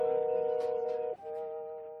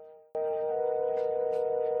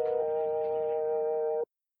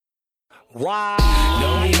Why?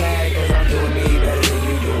 Don't be mad cause I'm doing me better than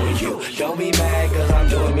you doing you. Don't be mad cause I'm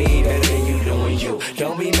doing me better than you doing you.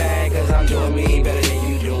 Don't be mad cause I'm doing me better than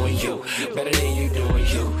you doing you. Better than you doing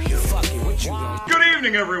you. You fuck it, what you doing? Good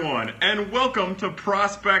evening, everyone, and welcome to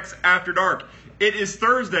Prospects After Dark. It is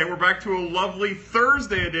Thursday. We're back to a lovely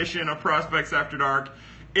Thursday edition of Prospects After Dark.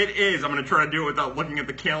 It is, I'm going to try to do it without looking at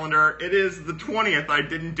the calendar. It is the 20th. I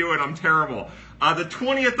didn't do it. I'm terrible. The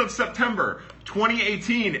 20th of September,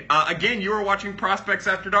 2018. Again, you are watching Prospects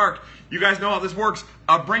After Dark. You guys know how this works.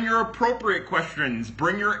 Bring your appropriate questions.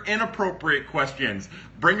 Bring your inappropriate questions.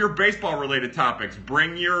 Bring your baseball-related topics.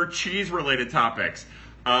 Bring your cheese-related topics.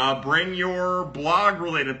 Bring your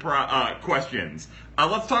blog-related questions.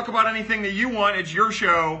 Let's talk about anything that you want. It's your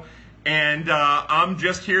show. And I'm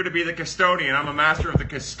just here to be the custodian. I'm a master of the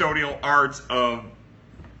custodial arts of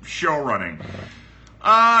show running.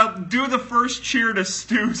 Do the first cheer to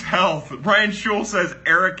Stu's health. Brian Schul says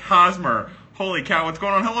Eric Hosmer. Holy cow, what's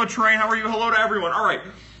going on? Hello, Train. How are you? Hello to everyone. All right.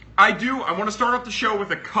 I want to start off the show with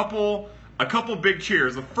a couple big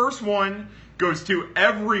cheers. The first one goes to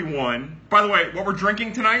everyone. By the way, what we're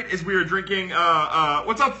drinking tonight is we are drinking,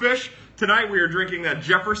 what's up, Fish? Tonight we are drinking that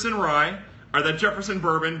Jefferson Rye. That Jefferson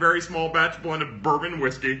Bourbon, very small batch blend of bourbon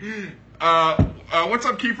whiskey. What's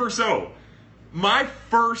up, Kiefer? So, my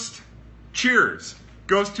first cheers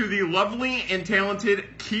goes to the lovely and talented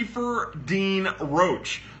Kiefer Dean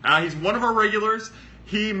Roach. He's one of our regulars.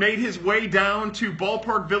 He made his way down to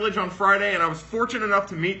Ballpark Village on Friday, and I was fortunate enough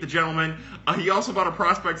to meet the gentleman. He also bought a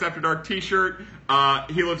Prospects After Dark t-shirt.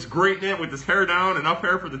 He looks great in it with his hair down, enough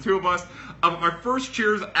hair for the two of us. My first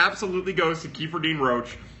cheers absolutely goes to Kiefer Dean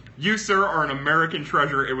Roach. You, sir, are an American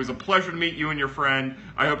treasure. It was a pleasure to meet you and your friend.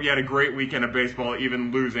 I hope you had a great weekend of baseball,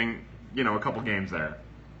 even losing, a couple games there.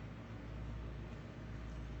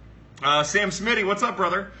 Sam Smitty, what's up,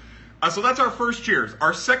 brother? So that's our first cheers.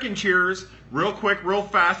 Our second cheers, real quick, real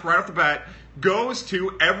fast, right off the bat, goes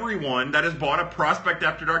to everyone that has bought a Prospect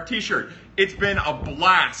After Dark t-shirt. It's been a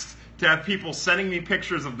blast to have people sending me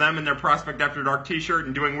pictures of them in their Prospect After Dark t-shirt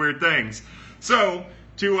and doing weird things. So,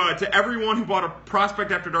 to everyone who bought a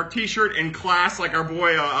Prospect After Dark t-shirt in class, like our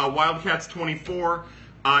boy Wildcats24,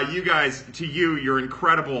 you guys, you're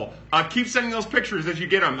incredible. Keep sending those pictures as you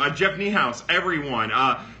get them. Jeff Niehaus, everyone.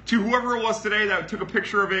 To whoever it was today that took a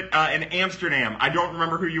picture of it in Amsterdam. I don't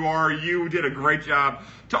remember who you are. You did a great job.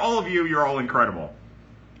 To all of you, you're all incredible.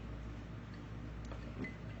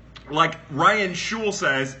 Like Ryan Schul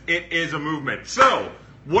says, it is a movement. So,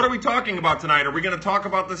 what are we talking about tonight? Are we going to talk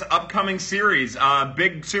about this upcoming series,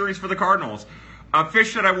 big series for the Cardinals?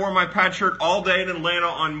 Fish said I wore my Pat shirt all day in Atlanta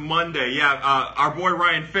on Monday. Yeah, our boy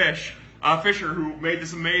Ryan Fisher, who made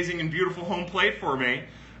this amazing and beautiful home plate for me,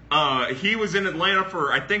 he was in Atlanta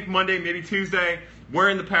for, I think, Monday, maybe Tuesday,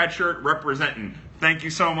 wearing the Pat shirt, representing. Thank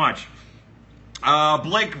you so much.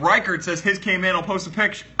 Blake Reichert says his came in. I'll post a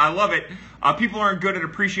picture. I love it. People aren't good at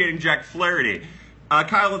appreciating Jack Flaherty.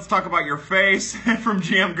 Kyle, let's talk about your face from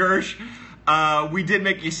GM Gersh. We did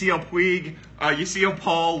make Yasiel Puig, Yasiel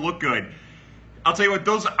Paul look good. I'll tell you what,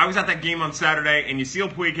 I was at that game on Saturday, and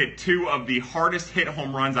Yasiel Puig hit two of the hardest hit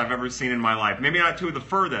home runs I've ever seen in my life. Maybe not two of the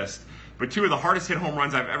furthest, but two of the hardest hit home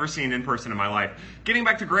runs I've ever seen in person in my life. Getting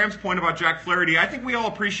back to Graham's point about Jack Flaherty, I think we all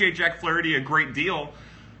appreciate Jack Flaherty a great deal.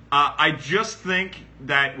 I just think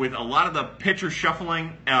that with a lot of the pitcher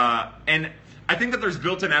shuffling, and I think that there's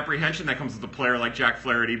built-in apprehension that comes with a player like Jack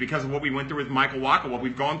Flaherty because of what we went through with Michael Wacha, what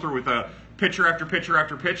we've gone through with a pitcher after pitcher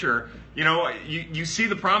after pitcher. You see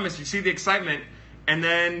the promise, you see the excitement, and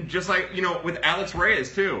then just like, with Alex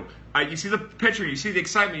Reyes too, you see the pitcher, you see the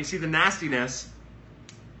excitement, you see the nastiness,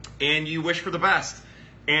 and you wish for the best.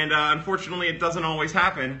 And unfortunately, it doesn't always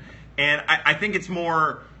happen. And I think it's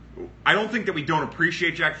more, I don't think that we don't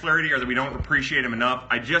appreciate Jack Flaherty or that we don't appreciate him enough.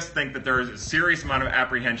 I just think that there is a serious amount of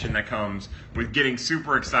apprehension that comes with getting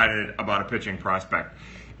super excited about a pitching prospect.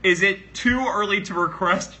 Is it too early to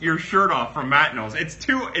request your shirt off from Matt Knowles?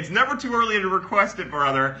 It's never too early to request it,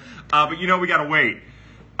 brother. But we gotta wait.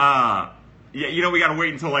 We gotta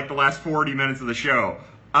wait until like the last 40 minutes of the show.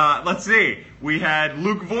 Let's see. We had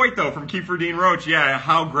Luke Voigt though from Kiefer Dean Roach. Yeah,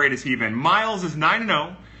 how great has he been? Miles is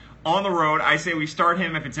 9-0 on the road. I say we start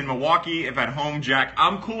him if it's in Milwaukee, if at home, Jack.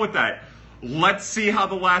 I'm cool with that. Let's see how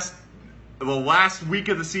the last week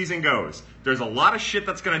of the season goes. There's a lot of shit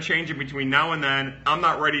that's going to change in between now and then. I'm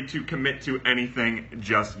not ready to commit to anything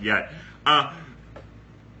just yet.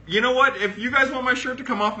 You know what? If you guys want my shirt to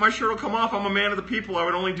come off, my shirt will come off. I'm a man of the people. I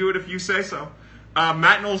would only do it if you say so.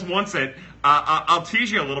 Matt Knowles wants it. I'll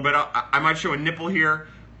tease you a little bit. I might show a nipple here.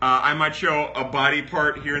 I might show a body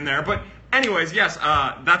part here and there. But Anyways, yes,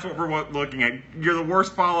 that's what we're looking at. You're the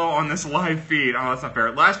worst follow on this live feed. Oh, that's not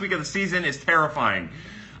fair. Last week of the season is terrifying.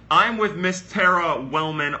 I'm with Miss Tara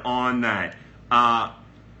Wellman on that.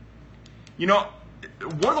 You know,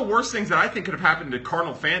 one of the worst things that I think could have happened to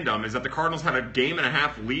Cardinal fandom is that the Cardinals had a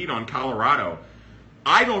 1.5-game lead on Colorado.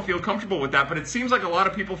 I don't feel comfortable with that, but it seems like a lot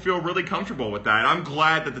of people feel really comfortable with that. I'm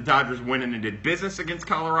glad that the Dodgers went in and did business against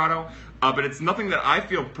Colorado, but it's nothing that I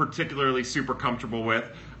feel particularly super comfortable with.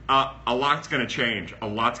 A lot's going to change. A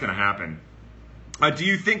lot's going to happen. Do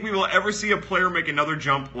you think we will ever see a player make another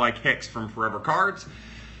jump like Hicks from Forever Cards?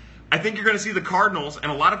 I think you're going to see the Cardinals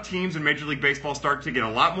and a lot of teams in Major League Baseball start to get a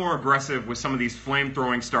lot more aggressive with some of these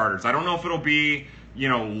flame-throwing starters. I don't know if it'll be,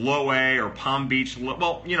 Low A or Palm Beach.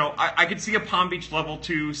 Well, I could see a Palm Beach level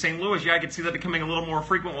to St. Louis. Yeah, I could see that becoming a little more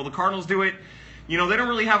frequent. Well, the Cardinals do it. They don't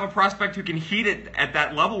really have a prospect who can heat it at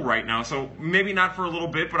that level right now, so maybe not for a little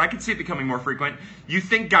bit, but I could see it becoming more frequent. You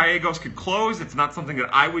think Gallegos could close? It's not something that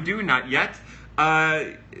I would do, not yet.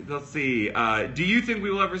 Let's see. Do you think we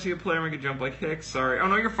will ever see a player make a jump like Hicks? Sorry. Oh,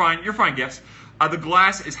 no, you're fine. You're fine, Gifts. The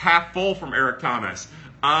glass is half full from Eric Thomas.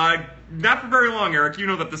 Not for very long, Eric. You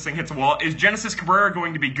know that this thing hits a wall. Is Genesis Cabrera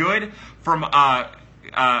going to be good? From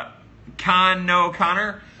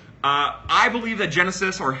Connor. I believe that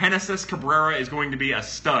Genesis Cabrera is going to be a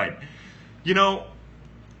stud.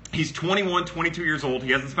 He's 21, 22 years old.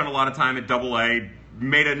 He hasn't spent a lot of time at AA.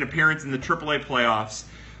 Made an appearance in the AAA playoffs.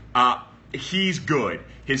 He's good.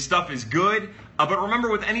 His stuff is good. But remember,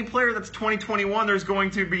 with any player that's 2021, there's going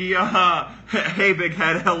to be, hey, big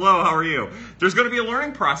head, hello, how are you? There's going to be a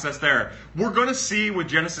learning process there. We're going to see with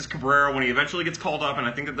Genesis Cabrera when he eventually gets called up, and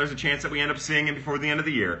I think that there's a chance that we end up seeing him before the end of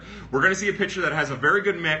the year. We're going to see a pitcher that has a very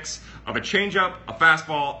good mix of a changeup, a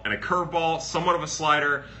fastball, and a curveball, somewhat of a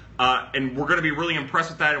slider. And we're going to be really impressed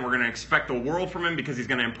with that, and we're going to expect the world from him because he's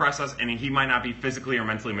going to impress us, and he might not be physically or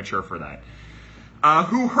mentally mature for that.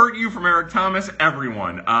 Who hurt you from Eric Thomas?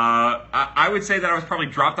 Everyone. I would say that I was probably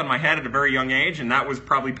dropped on my head at a very young age, and that was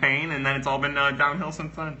probably pain, and then it's all been downhill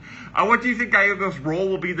since then. What do you think Gallegos' role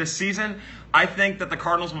will be this season? I think that the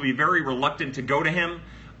Cardinals will be very reluctant to go to him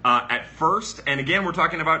at first. And again, we're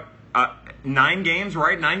talking about 9 games,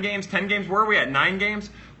 right? 9 games, 10 games. Where are we at? 9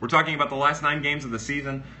 games? We're talking about the last 9 games of the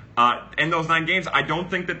season. In those 9 games, I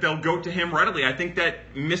don't think that they'll go to him readily. I think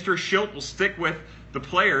that Mr. Schilt will stick with the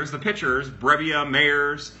players, the pitchers, Brevia,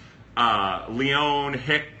 Mayers, Leone,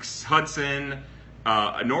 Hicks, Hudson,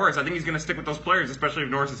 Norris. I think he's going to stick with those players, especially if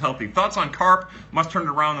Norris is healthy. Thoughts on Carp? Must turn it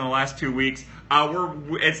around in the last 2 weeks.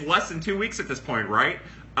 It's less than 2 weeks at this point, right?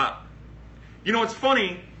 It's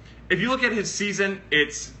funny. If you look at his season, I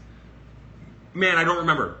don't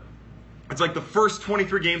remember. It's like the first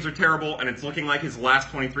 23 games are terrible, and it's looking like his last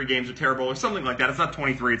 23 games are terrible, or something like that. It's not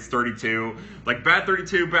 23, it's 32. Like bad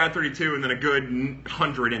 32, and then a good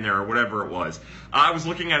 100 in there, or whatever it was. I was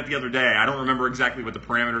looking at it the other day. I don't remember exactly what the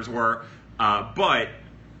parameters were, but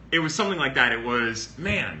it was something like that. It was,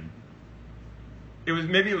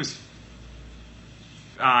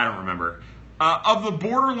 I don't remember. Of the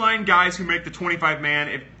borderline guys who make the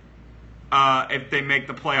 25-man, if they make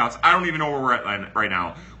the playoffs. I don't even know where we're at right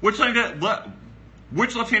now. Which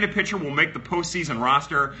left-handed pitcher will make the postseason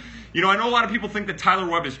roster? I know a lot of people think that Tyler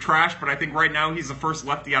Webb is trash, but I think right now he's the first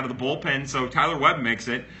lefty out of the bullpen, so Tyler Webb makes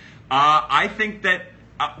it. I think that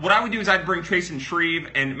what I would do is I'd bring Chasen Shreve,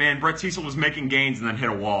 and Brett Cecil was making gains and then hit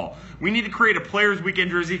a wall. We need to create a Players Weekend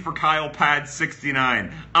jersey for Kyle Pad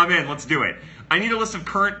 69. I'm in. Let's do it. I need a list of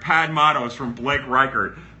current Pad mottos from Blake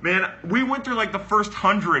Reichert. We went through like the first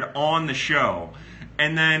 100 on the show,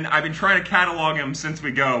 and then I've been trying to catalog them since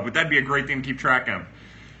we go, but that'd be a great thing to keep track of.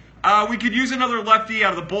 We could use another lefty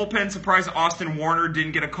out of the bullpen. Surprised Austin Warner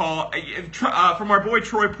didn't get a call. From our boy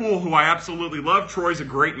Troy Poole, who I absolutely love. Troy's a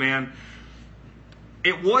great man.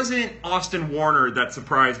 It wasn't Austin Warner that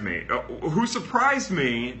surprised me. Who surprised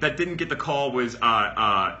me that didn't get the call was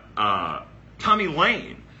Tommy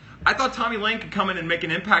Lane. I thought Tommy Lane could come in and make an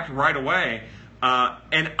impact right away.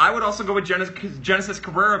 And I would also go with Genesis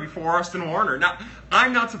Cabrera before Austin Warner. Now,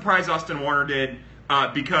 I'm not surprised Austin Warner did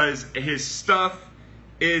because his stuff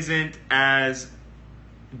isn't as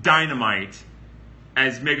dynamite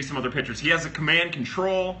as maybe some other pitchers. He has a command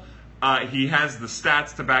control. He has the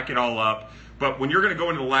stats to back it all up. But when you're going to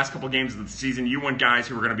go into the last couple games of the season, you want guys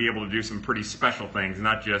who are going to be able to do some pretty special things,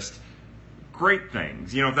 not just great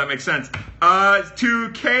things, if that makes sense.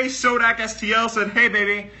 To K Sodak STL said, hey,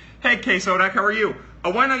 baby. Hey, K Sodak, how are you?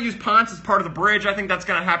 Why not use Ponce as part of the bridge? I think that's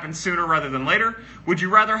going to happen sooner rather than later. Would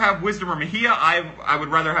you rather have Wisdom or Mejia? I would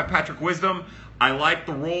rather have Patrick Wisdom. I like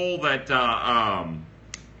the role that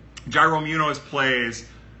Jairo Munoz plays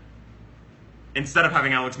instead of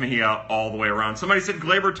having Alex Mejia all the way around. Somebody said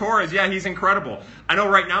Gleyber Torres. Yeah, he's incredible. I know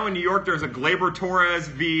right now in New York there's a Gleyber Torres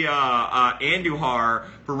v. Andujar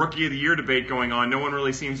for Rookie of the Year debate going on. No one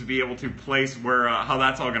really seems to be able to place where how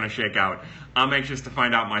that's all going to shake out. I'm anxious to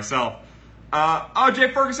find out myself. Jay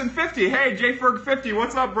Ferguson 50. Hey, Jay Ferg 50.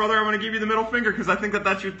 What's up, brother? I'm going to give you the middle finger because I think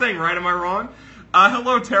that's your thing, right? Am I wrong?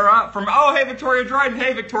 Hello, Tara. Hey, Victoria Dryden.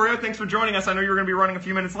 Hey, Victoria. Thanks for joining us. I know you were going to be running a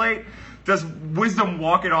few minutes late. Does Wisdom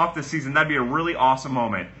walk it off this season? That'd be a really awesome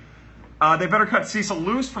moment. They better cut Cecil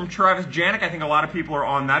loose from Travis Janik. I think a lot of people are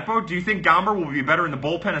on that boat. Do you think Gomber will be better in the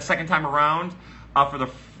bullpen a second time around for the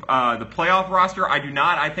playoff roster? I do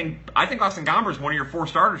not. I think Austin Gomber is one of your 4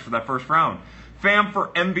 starters for that first round. Pham for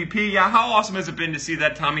MVP. Yeah, how awesome has it been to see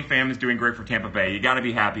that Tommy Pham is doing great for Tampa Bay? You got to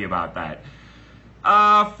be happy about that.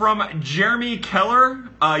 From Jeremy Keller.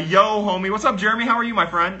 Yo, homie. What's up, Jeremy? How are you, my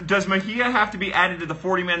friend? Does Mejia have to be added to the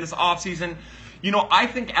 40-man this offseason? You know, I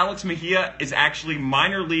think Alex Mejia is actually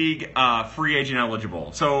minor league free agent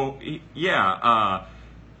eligible. So, yeah,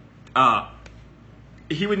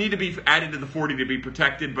 he would need to be added to the 40 to be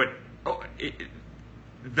protected. But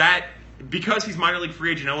because he's minor league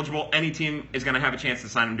free agent eligible, any team is going to have a chance to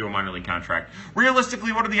sign him to a minor league contract.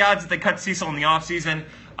 Realistically, what are the odds that they cut Cecil in the offseason?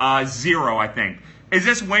 0, I think. Is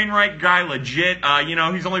this Wainwright guy legit?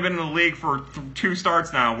 He's only been in the league for 2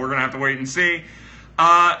 starts now. We're going to have to wait and see.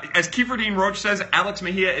 As Kiefer Dean Roach says, Alex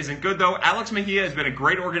Mejia isn't good, though. Alex Mejia has been a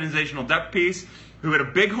great organizational depth piece who had a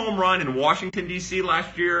big home run in Washington, D.C.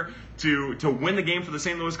 last year to win the game for the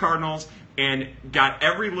St. Louis Cardinals and got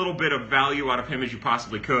every little bit of value out of him as you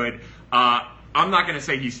possibly could. I'm not going to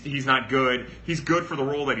say he's not good. He's good for the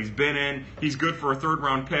role that he's been in. He's good for a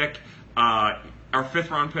 3rd-round pick. Our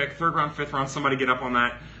 5th-round pick, 3rd round, 5th round, somebody get up on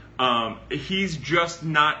that. He's just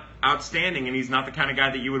not outstanding, and he's not the kind of guy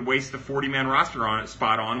that you would waste the 40-man roster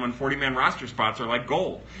spot on when 40-man roster spots are like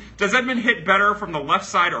gold. Does Edman hit better from the left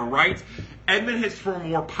side or right? Edman hits for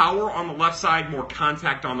more power on the left side, more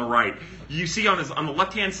contact on the right. You see on the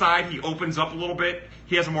left-hand side, he opens up a little bit.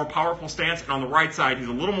 He has a more powerful stance, and on the right side, he's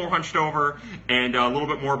a little more hunched over and a little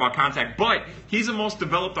bit more about contact. But he's the most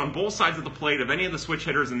developed on both sides of the plate of any of the switch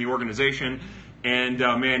hitters in the organization. And,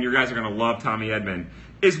 man, you guys are going to love Tommy Edman.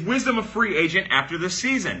 Is Wisdom a free agent after this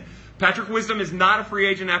season? Patrick Wisdom is not a free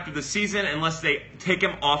agent after the season unless they take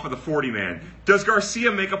him off of the 40-man. Does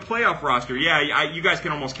Garcia make a playoff roster? Yeah, you guys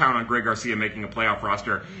can almost count on Greg Garcia making a playoff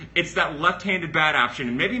roster. It's that left-handed bat option.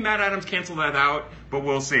 And maybe Matt Adams canceled that out, but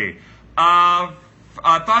we'll see.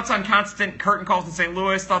 Thoughts on constant curtain calls in St.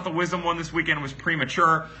 Louis? Thought the Wisdom one this weekend was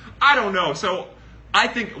premature. I don't know. So I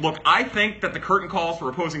think that the curtain calls for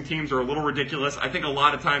opposing teams are a little ridiculous. I think a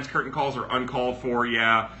lot of times curtain calls are uncalled for,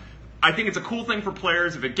 yeah. I think it's a cool thing for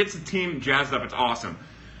players. If it gets the team jazzed up, it's awesome.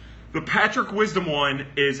 The Patrick Wisdom one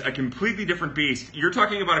is a completely different beast. You're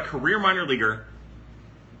talking about a career minor leaguer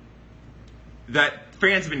that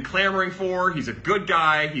fans have been clamoring for. He's a good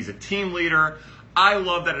guy. He's a team leader. I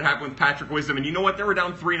love that it happened with Patrick Wisdom. And you know what? They were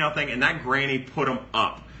down 3-0, and that granny put them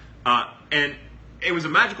up. And it was a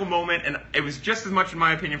magical moment, and it was just as much, in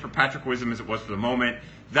my opinion, for Patrick Wisdom as it was for the moment.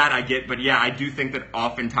 That I get. But, yeah, I do think that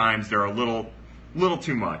oftentimes they're a little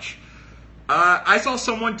too much. I saw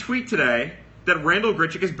someone tweet today that Randal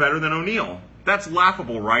Grichuk is better than O'Neill. That's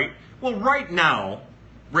laughable, right? Well, right now,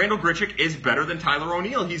 Randal Grichuk is better than Tyler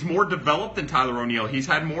O'Neill. He's more developed than Tyler O'Neill. He's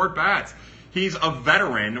had more at-bats. He's a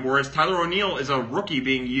veteran, whereas Tyler O'Neill is a rookie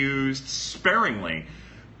being used sparingly.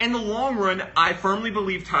 In the long run, I firmly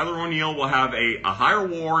believe Tyler O'Neill will have a higher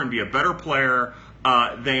WAR and be a better player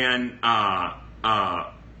than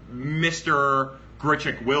Mr.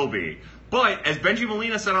 Grichuk will be. But, as Benji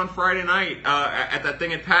Molina said on Friday night at that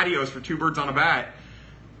thing at Patios for Two Birds on a Bat,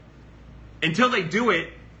 until they do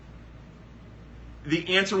it,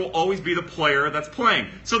 the answer will always be the player that's playing.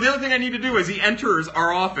 So the other thing I need to do is he enters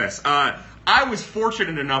our office. I was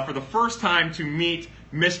fortunate enough for the first time to meet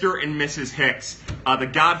Mr. and Mrs. Hicks, the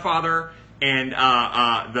godfather and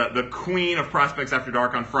the queen of Prospects After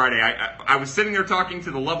Dark on Friday. I was sitting there talking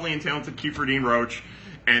to the lovely and talented Kiefer Dean Roach,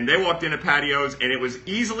 and they walked in at Patios, and it was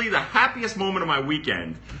easily the happiest moment of my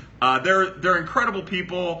weekend. They're incredible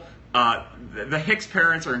people. The Hicks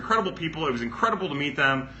parents are incredible people. It was incredible to meet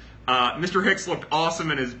them. Mr. Hicks looked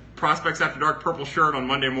awesome in his Prospects After Dark purple shirt on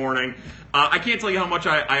Monday morning. I can't tell you how much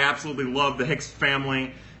I absolutely love the Hicks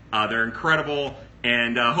family. They're incredible.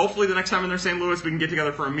 And hopefully the next time they're in St. Louis, we can get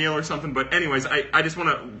together for a meal or something. But anyways, I just want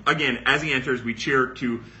to, again, as he enters, we cheer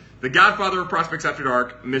to the godfather of Prospects After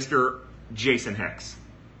Dark, Mr. Jason Hicks.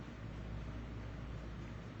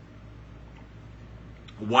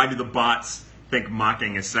 Why do the bots think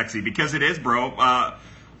mocking is sexy? Because it is, bro.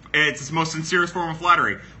 It's the most sincerest form of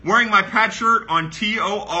flattery. Wearing my Pat shirt on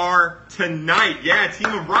TOR tonight. Yeah,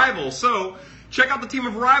 Team of Rivals. So, check out the Team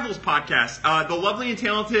of Rivals podcast. The lovely and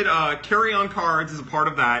talented Carry On Cards is a part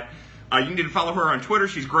of that. You need to follow her on Twitter.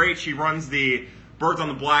 She's great. She runs the Birds on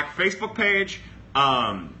the Black Facebook page.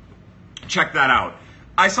 Check that out.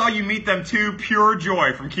 I saw you meet them too. Pure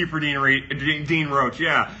joy from Kiefer Dean Roach.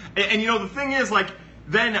 Yeah. And you know, the thing is, like,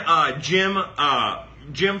 then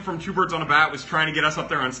Jim from Two Birds on a Bat was trying to get us up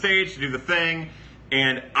there on stage to do the thing,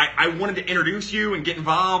 and I wanted to introduce you and get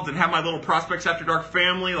involved and have my little Prospects After Dark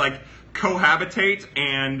family like cohabitate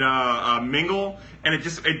and mingle, and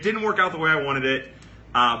it didn't work out the way I wanted it,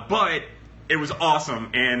 but it was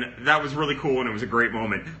awesome, and that was really cool, and it was a great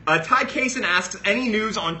moment. Ty Kaysen asks, any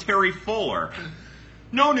news on Terry Fuller?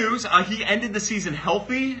 No news. He ended the season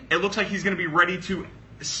healthy. It looks like he's going to be ready to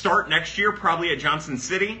start next year, probably at Johnson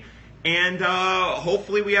City. And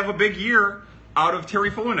hopefully we have a big year out of Terry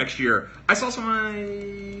Fuller next year. I saw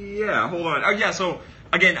hold on. Oh, yeah, so,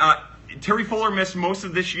 again, Terry Fuller missed most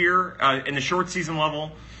of this year in the short season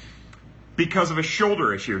level because of a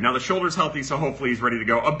shoulder issue. Now, the shoulder's healthy, so hopefully he's ready to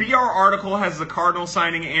go. A BR article has the Cardinals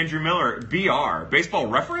signing Andrew Miller. BR, Baseball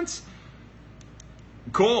Reference?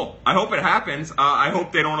 Cool. I hope it happens. I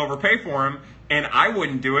hope they don't overpay for him, and I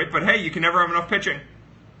wouldn't do it, but hey, you can never have enough pitching.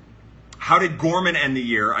 How did Gorman end the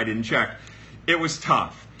year? I didn't check. It was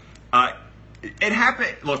tough. It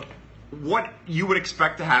happened. Look, what you would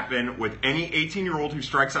expect to happen with any 18-year-old who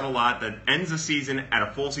strikes out a lot that ends the season at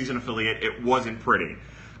a full season affiliate, it wasn't pretty.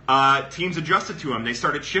 Teams adjusted to him. They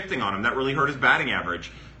started shifting on him. That really hurt his batting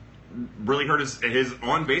average. Really hurt his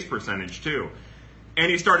on-base percentage, too.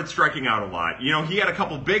 And he started striking out a lot. You know, he had a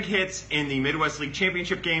couple big hits in the Midwest League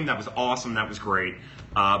Championship game. That was awesome. That was great.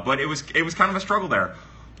 But it was kind of a struggle there.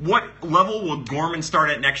 What level will Gorman start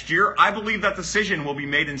at next year? I believe that decision will be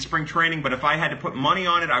made in spring training, but if I had to put money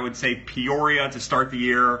on it, I would say Peoria to start the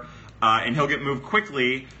year, and he'll get moved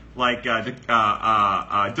quickly like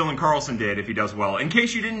Dylan Carlson did if he does well. In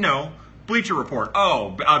case you didn't know, Bleacher Report.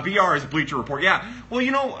 BR is Bleacher Report. Yeah. Well,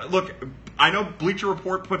 you know, look, I know Bleacher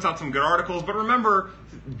Report puts out some good articles, but remember,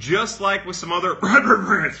 just like with some other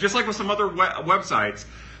websites,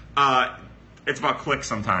 it's about clicks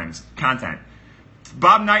sometimes, content.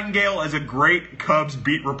 Bob Nightingale is a great Cubs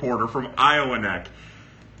beat reporter from Iowa Neck.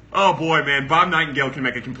 Oh boy, man, Bob Nightingale can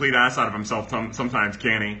make a complete ass out of himself sometimes,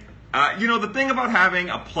 can he? You know, the thing about having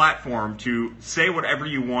a platform to say whatever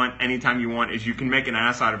you want anytime you want is you can make an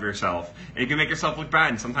ass out of yourself. And you can make yourself look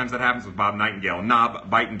bad, and sometimes that happens with Bob Nightingale. Knob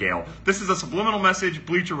Bitingale. This is a subliminal message,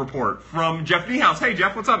 Bleacher Report, from Jeff Niehaus. Hey,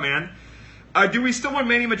 Jeff, what's up, man? Do we still want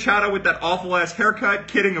Manny Machado with that awful-ass haircut?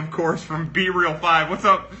 Kidding, of course, from B-Real5. What's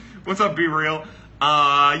up? What's up, B-Real?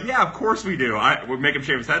 Yeah, of course we do. I would make him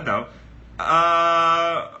shave his head, though.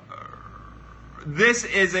 This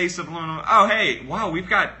is a subliminal. Oh, hey, wow, we've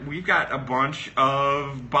got a bunch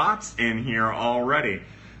of bots in here already.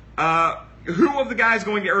 Who of the guys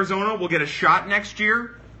going to Arizona will get a shot next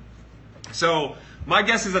year? So my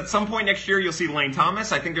guess is at some point next year you'll see Lane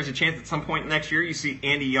Thomas. I think there's a chance at some point next year you see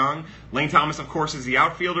Andy Young. Lane Thomas, of course, is the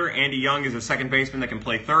outfielder. Andy Young is a second baseman that can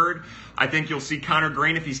play third. I think you'll see Connor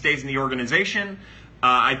Green if he stays in the organization.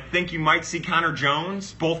 I think you might see Connor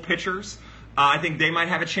Jones, both pitchers. I think they might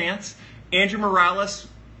have a chance. Andrew Morales,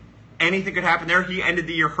 anything could happen there. He ended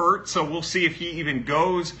the year hurt, so we'll see if he even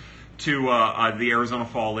goes to the Arizona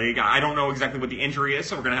Fall League. I don't know exactly what the injury is,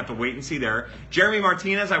 so we're going to have to wait and see there. Jeremy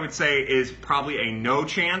Martinez, I would say, is probably a no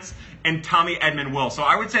chance, and Tommy Edman will. So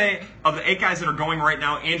I would say of the 8 guys that are going right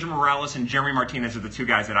now, Andrew Morales and Jeremy Martinez are the 2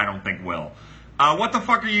 guys that I don't think will. What the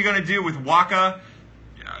fuck are you going to do with Waka?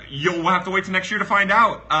 You'll have to wait till next year to find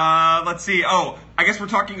out. Let's see. Oh, I guess we're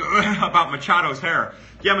talking about Machado's hair.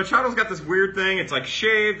 Yeah, Machado's got this weird thing. It's like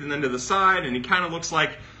shaved and then to the side, and he kind of looks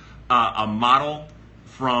like a model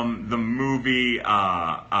from the movie, oh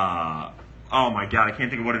my God, I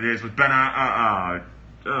can't think of what it is, with Ben,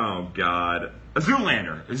 oh God,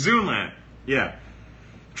 Zoolander, yeah.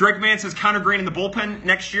 Drake Man says Connor Green in the bullpen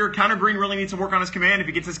next year. Connor Green really needs to work on his command. If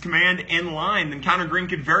he gets his command in line, then Connor Green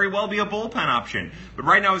could very well be a bullpen option. But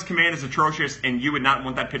right now his command is atrocious, and you would not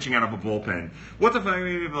want that pitching out of a bullpen. What the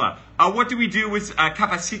fuck? What do we do with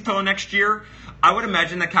Cafecito next year? I would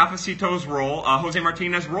imagine that Cafecito's role, Jose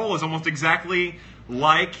Martinez's role, is almost exactly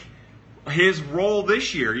like his role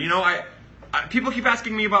this year. You know, people keep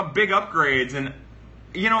asking me about big upgrades, and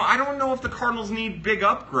you know, I don't know if the Cardinals need big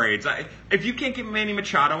upgrades. If you can't get Manny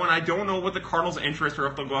Machado, and I don't know what the Cardinals' interest or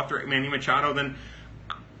if they'll go after Manny Machado, then,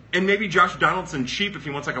 and maybe Josh Donaldson cheap if he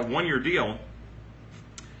wants like a 1-year deal.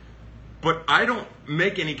 But I don't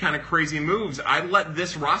make any kind of crazy moves. I let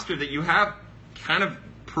this roster that you have kind of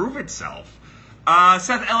prove itself.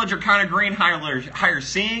 Seth Elledge or Connor Green, higher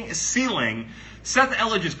ceiling. Seth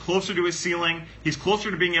Elledge is closer to his ceiling. He's closer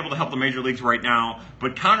to being able to help the major leagues right now.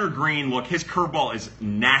 But Connor Green, look, his curveball is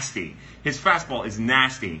nasty. His fastball is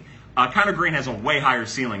nasty. Connor Green has a way higher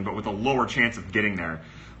ceiling, but with a lower chance of getting there.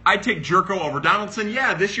 I'd take Jerko over Donaldson.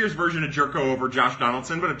 Yeah, this year's version of Jerko over Josh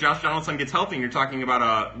Donaldson. But if Josh Donaldson gets healthy and you're talking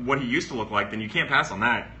about what he used to look like, then you can't pass on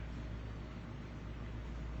that.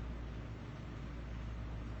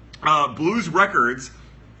 Blues Records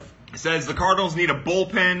says the Cardinals need a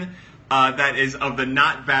bullpen that is of the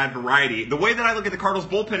not bad variety. The way that I look at the Cardinals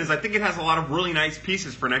bullpen is I think it has a lot of really nice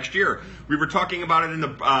pieces for next year. We were talking about it in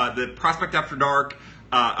the Prospect After Dark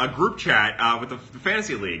a group chat with the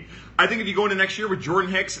Fantasy League. I think if you go into next year with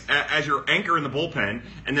Jordan Hicks as your anchor in the bullpen,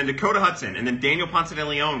 and then Dakota Hudson, and then Daniel Ponce de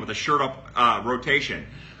Leon with a shirt-up rotation,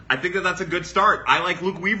 I think that that's a good start. I like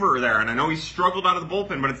Luke Weaver there, and I know he's struggled out of the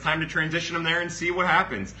bullpen, but it's time to transition him there and see what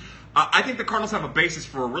happens. I think the Cardinals have a basis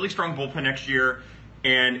for a really strong bullpen next year,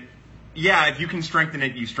 and yeah, if you can strengthen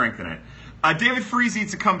it, you strengthen it. David Freese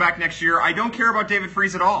needs to come back next year. I don't care about David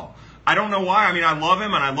Freese at all. I don't know why. I mean, I love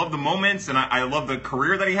him, and I love the moments, and I love the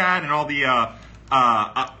career that he had, and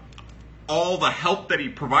all the help that he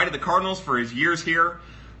provided the Cardinals for his years here.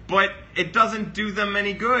 But it doesn't do them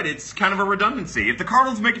any good. It's kind of a redundancy. If the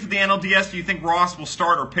Cardinals make it to the NLDS, do you think Ross will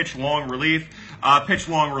start or pitch long relief? Pitch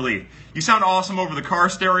long relief. You sound awesome over the car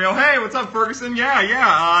stereo. Hey, what's up, Ferguson? Yeah.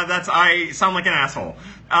 I sound like an asshole.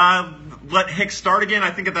 Let Hicks start again.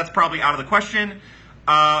 I think that's probably out of the question.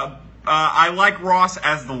 I like Ross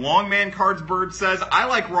as the long man, Cardsbird says. I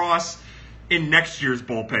like Ross in next year's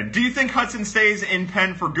bullpen. Do you think Hudson stays in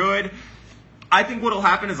pen for good? I think what will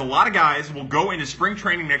happen is a lot of guys will go into spring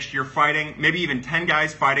training next year fighting, maybe even 10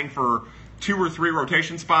 guys fighting for 2 or 3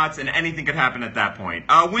 rotation spots, and anything could happen at that point.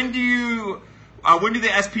 When do the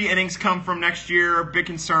SP innings come from next year? Big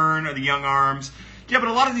concern are the young arms. Yeah, but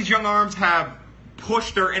a lot of these young arms have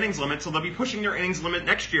pushed their innings limit, so they'll be pushing their innings limit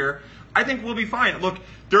next year. I think we'll be fine. Look,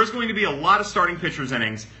 there's going to be a lot of starting pitchers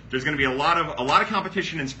innings. There's going to be a lot of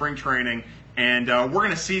competition in spring training, and we're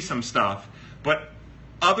going to see some stuff. But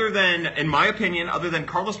in my opinion, other than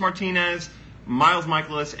Carlos Martinez, Miles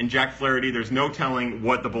Michaelis, and Jack Flaherty, there's no telling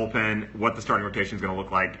what the starting rotation is going to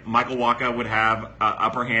look like. Michael Wacha would have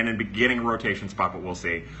upper hand and be getting a rotation spot, but we'll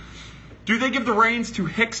see. Do they give the reins to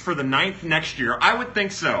Hicks for the 9th next year? I would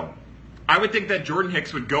think so. I would think that Jordan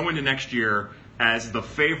Hicks would go into next year as the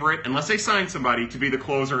favorite, unless they sign somebody, to be the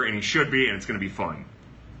closer, and he should be, and it's going to be fun.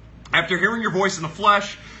 After hearing your voice in the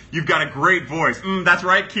flesh, you've got a great voice. That's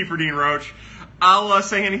right, Kiefer Dean Roach. I'll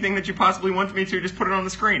say anything that you possibly want me to. Just put it on the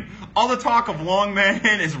screen. All the talk of long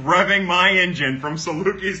man is revving my engine from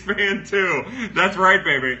Salukis Fan 2. That's right,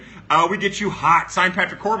 baby. We get you hot. Sign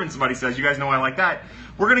Patrick Corbin, somebody says. You guys know I like that.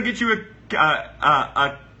 We're going to get you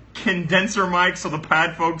a condenser mic so the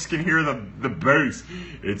pad folks can hear the bass.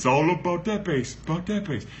 It's all about that bass,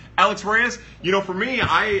 Alex Reyes, for me,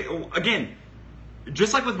 again,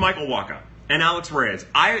 just like with Michael Wacha and Alex Reyes,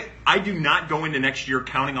 I do not go into next year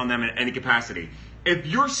counting on them in any capacity. If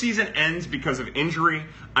your season ends because of injury,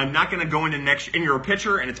 I'm not going to go into next year, and you're a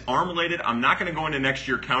pitcher and it's arm related, I'm not going to go into next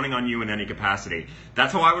year counting on you in any capacity.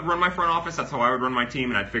 That's how I would run my front office, that's how I would run my team,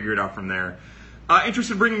 and I'd figure it out from there.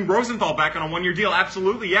 Interested in bringing Rosenthal back on a 1-year deal?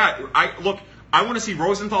 Absolutely, yeah. I want to see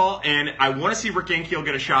Rosenthal, and I want to see Rick Ankiel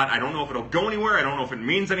get a shot. I don't know if it'll go anywhere. I don't know if it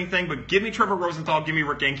means anything, but give me Trevor Rosenthal, give me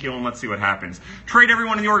Rick Ankiel, and let's see what happens. Trade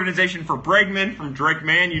everyone in the organization for Bregman from Drake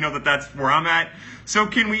Mann. You know that's where I'm at. So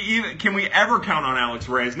can we ever count on Alex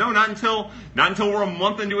Reyes? No, not until we're a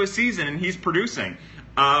month into a season and he's producing.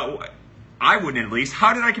 I wouldn't, at least.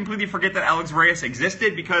 How did I completely forget that Alex Reyes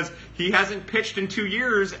existed? Because he hasn't pitched in 2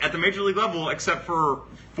 years at the major league level except for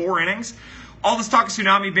 4 innings. All this talk of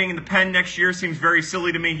Tsunami being in the pen next year seems very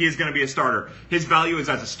silly to me. He is going to be a starter. His value is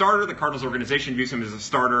as a starter. The Cardinals organization views him as a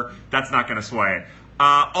starter. That's not going to sway.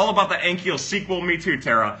 All about the Ankiel sequel. Me too,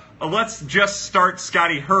 Tara. Let's just start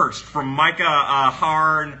Scotty Hurst from Micah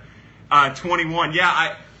Harn 21.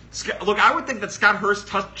 Yeah, I would think that Scott Hurst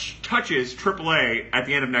touches AAA at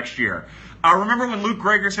the end of next year. Remember when Luke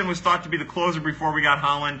Gregerson was thought to be the closer before we got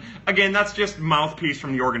Holland? Again, that's just mouthpiece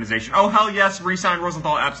from the organization. Oh, hell yes, re-sign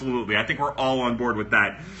Rosenthal, absolutely. I think we're all on board with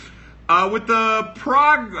that. With the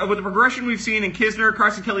progression we've seen in Kisner,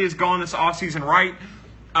 Carson Kelly is gone this offseason, right?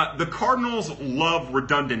 The Cardinals love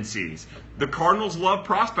redundancies. The Cardinals love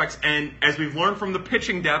prospects, and as we've learned from the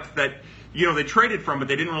pitching depth that they traded from, but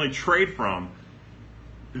they didn't really trade from,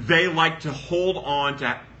 they like to hold on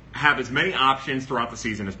to have as many options throughout the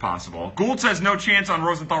season as possible. Gould says no chance on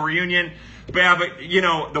Rosenthal reunion. But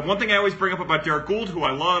the one thing I always bring up about Derek Gould, who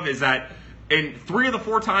I love, is that in 3 of the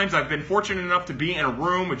 4 times I've been fortunate enough to be in a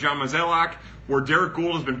room with John Mozeliak where Derek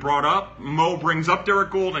Gould has been brought up, Mo brings up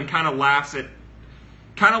Derek Gould and kind of laughs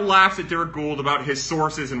at Derek Gould about his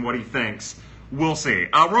sources and what he thinks. We'll see.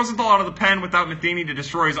 Rosenthal out of the pen without Matheny to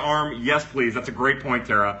destroy his arm. Yes, please. That's a great point,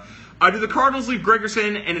 Tara. Do the Cardinals leave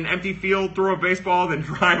Gregerson in an empty field, throw a baseball, then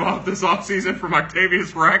drive off this offseason from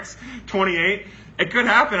Octavius Rex, 28? It could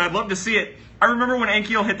happen. I'd love to see it. I remember when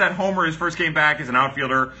Ankiel hit that homer his first game back as an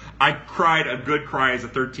outfielder. I cried a good cry as a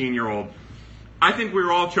 13-year-old. I think we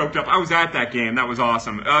were all choked up. I was at that game. That was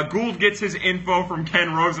awesome. Gould gets his info from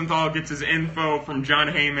Ken Rosenthal, gets his info from John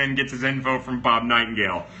Heyman, gets his info from Bob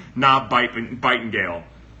Nightingale. Not Bitingale.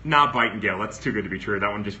 Not Bitingale. That's too good to be true. That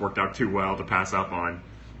one just worked out too well to pass up on.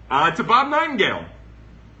 To Bob Nightingale.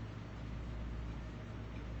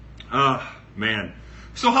 Man.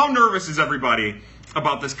 So how nervous is everybody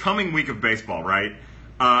about this coming week of baseball, right?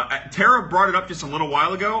 Tara brought it up just a little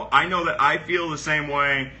while ago. I know that I feel the same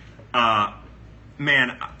way.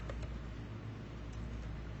 Man,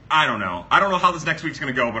 I don't know. I don't know how this next week's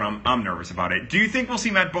going to go, but I'm nervous about it. Do you think we'll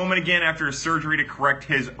see Matt Bowman again after his surgery to correct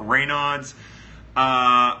his Raynaud's?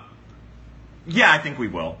 Yeah, I think we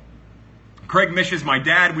will. Craig Mish is my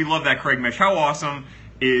dad. We love that Craig Mish. How awesome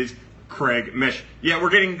is Craig Mish? Yeah, we're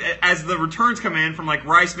getting, as the returns come in from like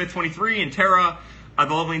Rye Smith 23 and Tara, the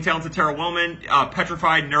lovely and talented Tara Wellman,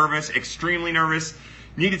 petrified, nervous, extremely nervous.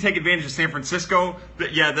 Need to take advantage of San Francisco.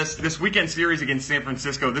 This weekend series against San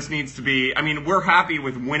Francisco, this needs to be, I mean, we're happy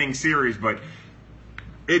with winning series, but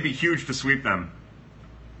it'd be huge to sweep them.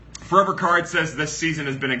 Forever Card says this season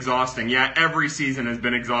has been exhausting. Yeah, every season has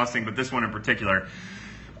been exhausting, but this one in particular.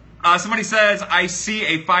 Somebody says, I see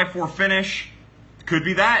a 5-4 finish. Could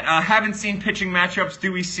be that. Haven't seen pitching matchups.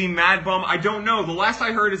 Do we see Mad Bum? I don't know. The last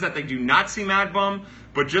I heard is that they do not see Mad Bum.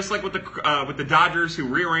 But just like with the Dodgers, who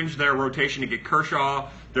rearranged their rotation to get Kershaw,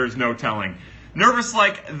 there's no telling. Nervous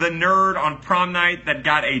like the nerd on prom night that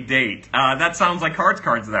got a date. That sounds like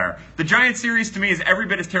cards there. The Giants series to me is every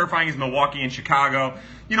bit as terrifying as Milwaukee and Chicago.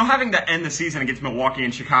 You know, having to end the season against Milwaukee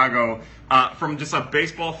and Chicago, from just a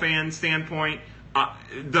baseball fan standpoint,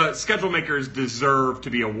 the schedule makers deserve to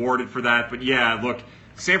be awarded for that. But yeah, look,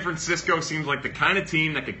 San Francisco seems like the kind of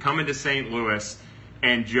team that could come into St. Louis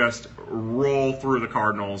and just roll through the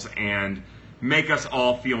Cardinals and make us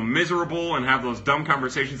all feel miserable and have those dumb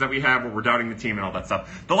conversations that we have where we're doubting the team and all that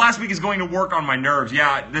stuff. The last week is going to work on my nerves.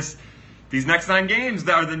 Yeah, these next 9 games,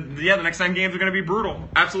 the next 9 games are going to be brutal.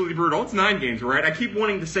 Absolutely brutal. It's 9 games, right? I keep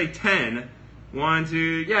wanting to say 10.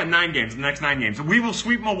 9 games, the next 9 games. We will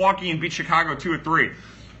sweep Milwaukee and beat Chicago 2-3.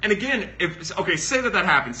 And again, say that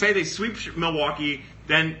happens. Say they sweep Milwaukee,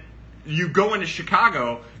 then you go into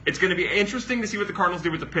Chicago. It's going to be interesting to see what the Cardinals do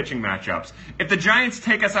with the pitching matchups. If the Giants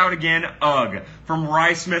take us out again, from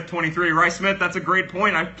Rye Smith 23. Rye Smith, that's a great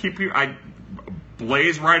point. I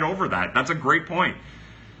blaze right over that. That's a great point.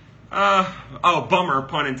 Bummer,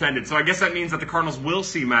 pun intended. So I guess that means that the Cardinals will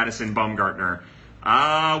see Madison Bumgarner.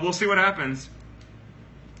 We'll see what happens.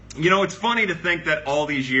 You know, it's funny to think that all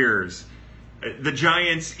these years, the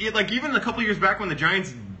Giants, like even a couple years back when the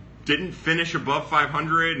Giants didn't finish above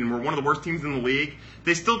 500 and were one of the worst teams in the league,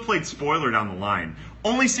 they still played spoiler down the line.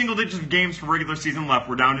 Only single digits of games for regular season left.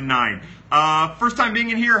 We're down to 9. First time being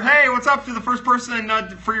in here. Hey, what's up to the first person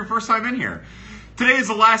for your first time in here? Today is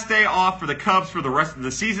the last day off for the Cubs for the rest of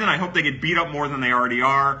the season. I hope they get beat up more than they already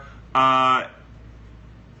are. Colorado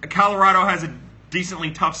has a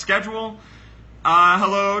decently tough schedule.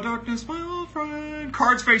 Hello, darkness, my old friend.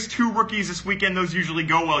 Cards face 2 rookies this weekend. Those usually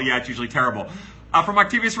go well. Yeah, it's usually terrible. From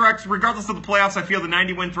Octavius Rex, regardless of the playoffs, I feel the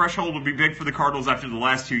 90-win threshold would be big for the Cardinals after the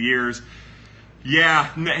last 2 years.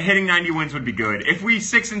 Yeah, hitting 90 wins would be good. If we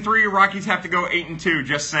 6-3, Rockies have to go 8-2.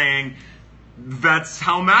 Just saying, that's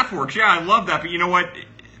how math works. Yeah, I love that, but you know what?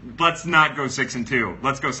 Let's not go 6-2.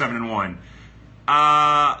 Let's go 7-1.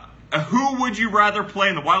 Who would you rather play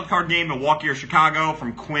in the wild card game, Milwaukee or Chicago?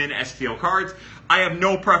 From Quinn STL Cards. I have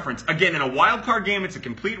no preference. Again, in a wild card game, it's a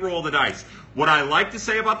complete roll of the dice. What I like to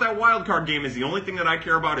say about that wild card game is the only thing that I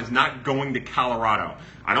care about is not going to Colorado.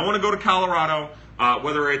 I don't want to go to Colorado.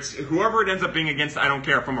 Whether it's whoever it ends up being against, I don't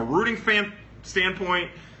care. From a rooting fan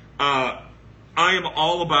standpoint, I am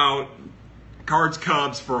all about Cards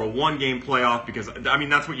Cubs for a 1-game playoff because, I mean,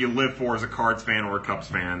 that's what you live for as a Cards fan or a Cubs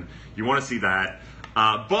fan. You want to see that.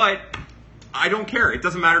 But I don't care. It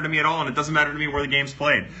doesn't matter to me at all, and it doesn't matter to me where the game's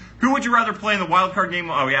played. Who would you rather play in the wild card game?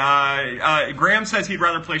 Graham says he'd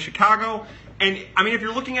rather play Chicago. And, I mean, if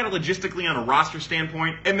you're looking at it logistically on a roster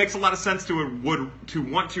standpoint, it makes a lot of sense to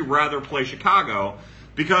want to rather play Chicago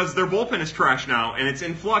because their bullpen is trash now, and it's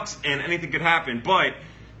in flux, and anything could happen. But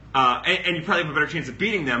and you probably have a better chance of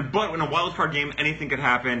beating them. But in a wild card game, anything could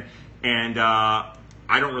happen. and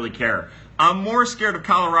I don't really care. I'm more scared of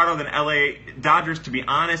Colorado than LA Dodgers, to be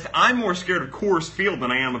honest. I'm more scared of Coors Field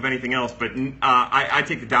than I am of anything else, but I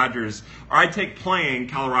take the Dodgers, or I take playing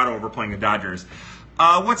Colorado over playing the Dodgers.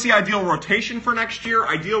 What's the ideal rotation for next year?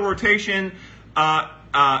 Ideal rotation,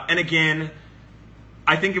 and again,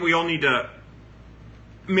 I think we all need to...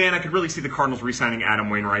 Man, I could really see the Cardinals re-signing Adam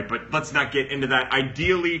Wainwright, but let's not get into that.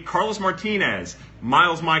 Ideally, Carlos Martinez,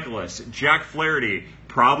 Miles Mikolas, Jack Flaherty,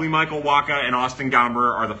 probably Michael Wacha, and Austin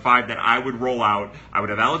Gomber are the 5 that I would roll out. I would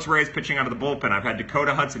have Alex Reyes pitching out of the bullpen. I've had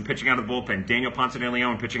Dakota Hudson pitching out of the bullpen, Daniel Ponce de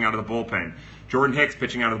Leon pitching out of the bullpen, Jordan Hicks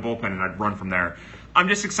pitching out of the bullpen, and I'd run from there. I'm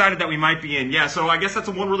just excited that we might be in. Yeah, so I guess that's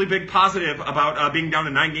one really big positive about being down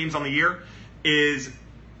to 9 games on the year is...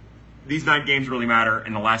 These 9 games really matter,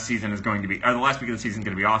 and the last season is going to be, or the last week of the season is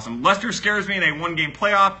going to be awesome. Lester scares me in a 1-game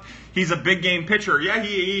playoff. He's a big game pitcher. Yeah,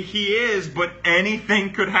 he is, but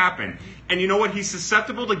anything could happen. And you know what? He's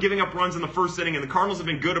susceptible to giving up runs in the first inning, and the Cardinals have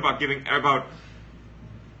been good about getting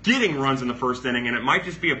runs in the first inning, and it might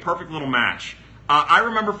just be a perfect little match. I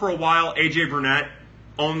remember for a while A.J. Burnett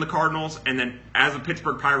owned the Cardinals, and then as a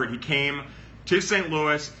Pittsburgh Pirate, he came to St.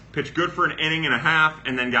 Louis, pitched good for an inning and a half,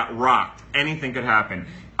 and then got rocked. Anything could happen.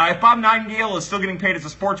 If Bob Nightingale is still getting paid as a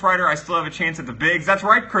sports writer, I still have a chance at the bigs. That's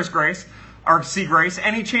right, Chris Grace, or C. Grace.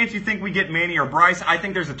 Any chance you think we get Manny or Bryce? I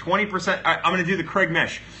think there's a 20%. I'm going to do the Craig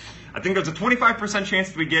Mish. I think there's a 25% chance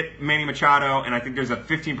that we get Manny Machado, and I think there's a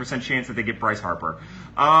 15% chance that they get Bryce Harper.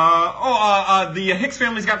 The Hicks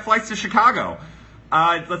family's got flights to Chicago.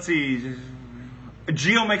 Let's see.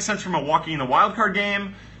 Gio makes sense for Milwaukee in the wild card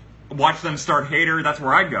game. Watch them start Hader. That's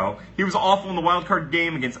where I'd go. He was awful in the wild card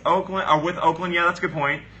game against Oakland, or with Oakland. Yeah, that's a good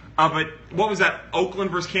point. But what was that? Oakland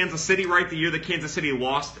versus Kansas City, right? The year that Kansas City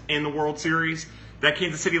lost in the World Series. That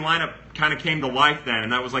Kansas City lineup kind of came to life then,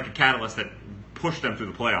 and that was like a catalyst that pushed them through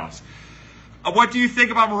the playoffs. What do you think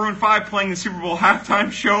about Maroon 5 playing the Super Bowl halftime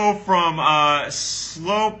show from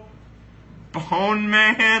Slope Bone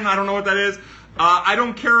Man? I don't know what that is. I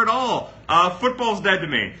don't care at all. Football's dead to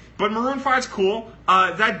me. But Maroon 5's cool.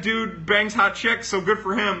 That dude bangs hot chicks, so good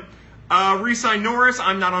for him. Re-sign Norris,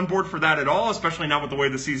 I'm not on board for that at all, especially not with the way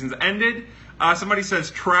the season's ended. Somebody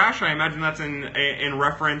says trash. I imagine that's in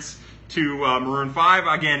reference to Maroon 5.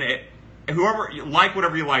 Again,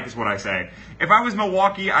 whatever you like is what I say. If I was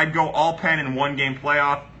Milwaukee, I'd go all pen in 1-game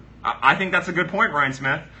playoff. I think that's a good point, Ryan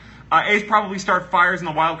Smith. A's probably start Fires in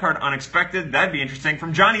the wild card unexpected. That'd be interesting.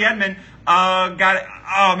 From Johnny Edmond,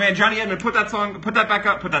 Johnny Edmond, put that song back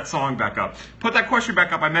up. Put that question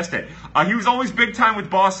back up. I missed it. He was always big time with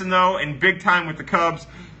Boston though, and big time with the Cubs.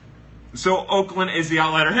 So Oakland is the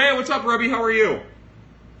outlier. Hey, what's up, Rebby? How are you?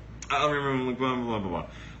 Blah blah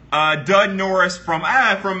blah. Dud Norris from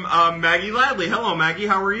Maggie Ladley. Hello, Maggie.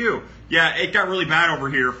 How are you? Yeah, it got really bad over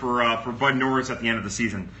here for Bud Norris at the end of the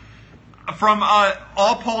season. From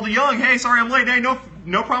all Paul DeYoung. Hey, sorry I'm late. Hey,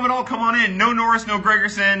 no problem at all. Come on in. No Norris, no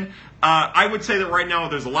Gregerson. I would say that right now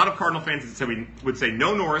there's a lot of Cardinal fans that would say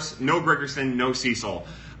no Norris, no Gregerson, no Cecil.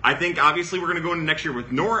 I think obviously we're going to go into next year with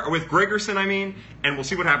Gregerson, and we'll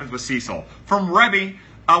see what happens with Cecil. From Rebby,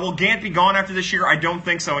 will Gant be gone after this year? I don't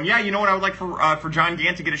think so. And yeah, you know what I would like for John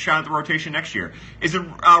Gant to get a shot at the rotation next year. Is it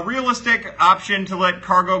a realistic option to let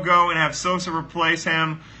Cargo go and have Sosa replace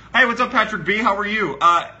him? Hey, what's up, Patrick B? How are you?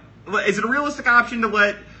 Is it a realistic option to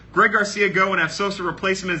let Greg Garcia go and have Sosa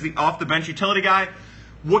replace him as the off-the-bench utility guy?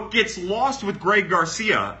 What gets lost with Greg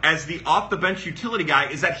Garcia as the off-the-bench utility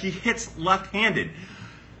guy is that he hits left-handed.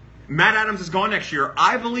 Matt Adams is gone next year.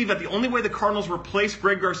 I believe that the only way the Cardinals replace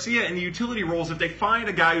Greg Garcia in the utility role is if they find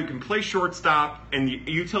a guy who can play shortstop in the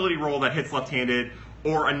utility role that hits left-handed,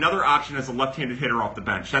 or another option as a left-handed hitter off the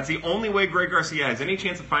bench. That's the only way Greg Garcia has any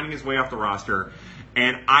chance of finding his way off the roster,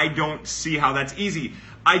 and I don't see how that's easy.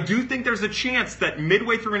 I do think there's a chance that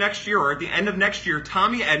midway through next year or at the end of next year,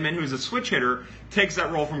 Tommy Edman, who's a switch hitter, takes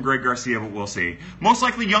that role from Greg Garcia, but we'll see. Most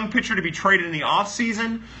likely young pitcher to be traded in the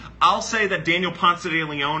offseason. I'll say that Daniel Ponce de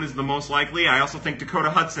Leon is the most likely. I also think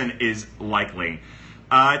Dakota Hudson is likely.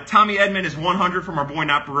 Tommy Edman is 100 from our boy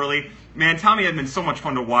Not Barilli. Man, Tommy Edman's so much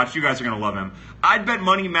fun to watch. You guys are going to love him. I'd bet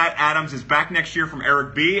money Matt Adams is back next year from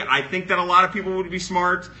Eric B. I think that a lot of people would be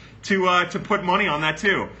smart to put money on that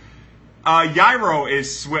too. Gyro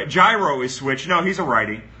is switch. No, he's a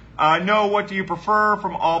righty. No, what do you prefer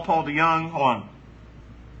from all Paul DeYoung? Hold on.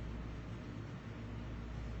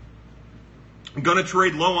 I'm going to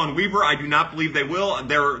trade low on Weaver. I do not believe they will.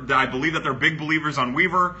 I believe that they're big believers on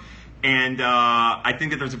Weaver. And I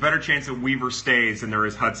think that there's a better chance that Weaver stays than there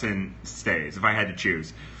is Hudson stays, if I had to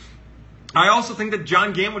choose. I also think that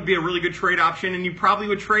John Gant would be a really good trade option, and you probably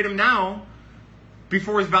would trade him now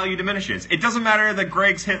before his value diminishes. It doesn't matter that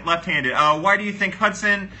Greg's hit left-handed. Why do you think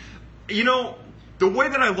Hudson? you know, the way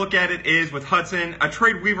that I look at it is with Hudson, a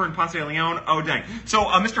trade Weaver and Ponce de Leon, oh dang. So,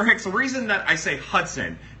 Mr. Hicks, the reason that I say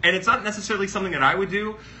Hudson, and it's not necessarily something that I would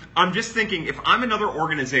do, I'm just thinking if I'm another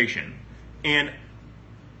organization and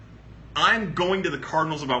I'm going to the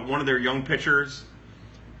Cardinals about one of their young pitchers,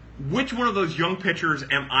 which one of those young pitchers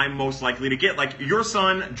am I most likely to get? Like your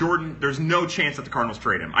son, Jordan, there's no chance that the Cardinals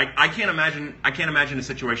trade him. I can't imagine a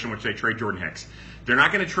situation in which they trade Jordan Hicks. They're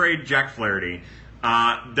not going to trade Jack Flaherty.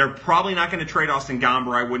 They're probably not going to trade Austin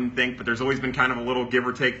Gomber, I wouldn't think, but there's always been kind of a little give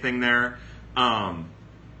or take thing there.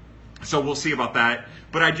 So we'll see about that.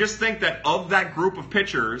 But I just think that of that group of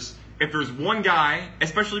pitchers, if there's one guy,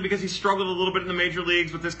 especially because he struggled a little bit in the major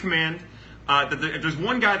leagues with his command, if there's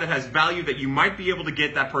one guy that has value that you might be able to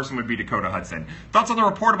get, that person would be Dakota Hudson. Thoughts on the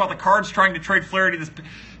report about the Cards trying to trade Flaherty?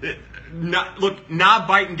 Look, Nob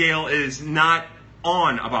Bitingale is not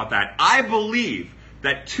on about that. I believe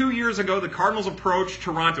that 2 years ago the Cardinals approached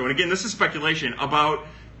Toronto, and again, this is speculation, about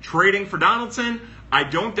trading for Donaldson. I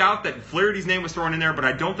don't doubt that Flaherty's name was thrown in there, but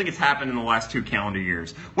I don't think it's happened in the last 2 calendar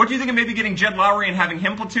years. What do you think of maybe getting Jed Lowry and having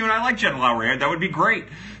him platoon? I like Jed Lowry. That would be great.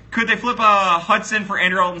 Could they flip Hudson for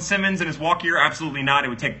Andrelton Simmons in his walk year? Absolutely not. It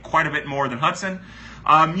would take quite a bit more than Hudson.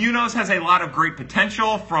 Munoz has a lot of great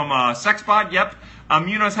potential from Sexbot. Yep.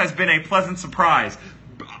 Munoz has been a pleasant surprise.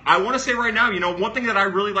 I want to say right now, one thing that I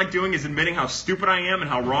really like doing is admitting how stupid I am and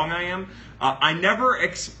how wrong I am. I never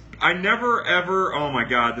ever, oh my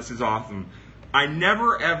God, this is awesome. I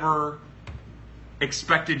never ever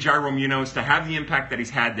expected Jairo Munoz to have the impact that he's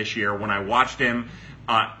had this year when I watched him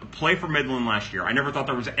play for Midland last year. I never thought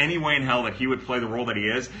there was any way in hell that he would play the role that he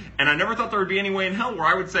is, and I never thought there would be any way in hell where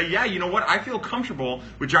I would say, yeah, you know what, I feel comfortable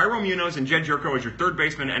with Jairo Munoz and Jed Jerko as your third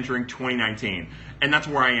baseman entering 2019. And that's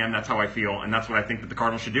where I am, that's how I feel, and that's what I think that the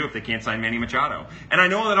Cardinals should do if they can't sign Manny Machado. And I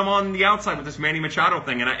know that I'm on the outside with this Manny Machado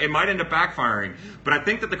thing, and it might end up backfiring, but I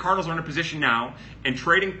think that the Cardinals are in a position now, and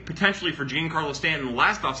trading potentially for Giancarlo Stanton in the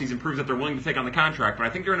last offseason proves that they're willing to take on the contract, but I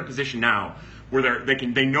think they're in a position now where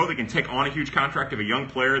they know they can take on a huge contract of a young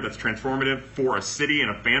player that's transformative for a city and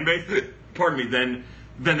a fan base, pardon me,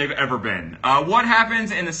 than they've ever been. What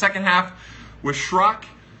happens in the second half with Schrock?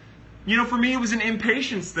 For me, it was an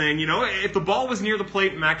impatience thing. If the ball was near the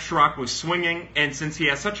plate, Max Schrock was swinging, and since he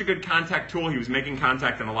has such a good contact tool, he was making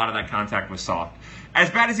contact, and a lot of that contact was soft. As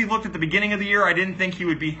bad as he looked at the beginning of the year, I didn't think he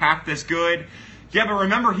would be half this good. Yeah, but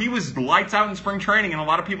remember, he was lights out in spring training, and a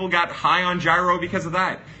lot of people got high on Jairo because of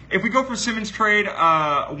that. If we go for Simmons trade,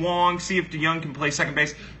 Wong, see if DeYoung can play second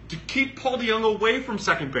base, to keep Paul DeYoung away from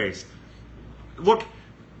second base. Look,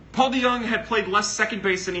 Paul DeYoung had played less second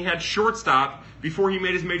base than he had shortstop before he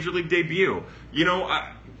made his major league debut.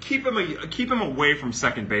 Keep him away from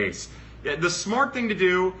second base. The smart thing to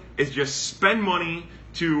do is just spend money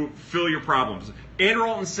to fill your problems.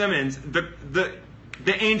 Andrelton Simmons,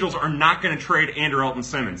 the Angels are not going to trade Andrelton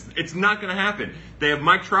Simmons. It's not going to happen. They have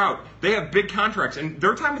Mike Trout. They have big contracts, and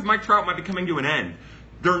their time with Mike Trout might be coming to an end.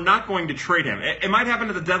 They're not going to trade him. It might happen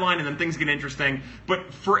at the deadline, and then things get interesting.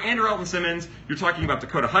 But for Andrelton Simmons, you're talking about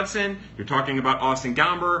Dakota Hudson. You're talking about Austin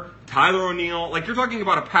Gomber, Tyler O'Neill. You're talking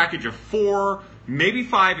about a package of 4, maybe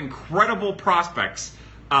 5 incredible prospects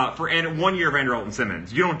for 1 year of Andrelton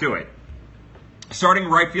Simmons. You don't do it. Starting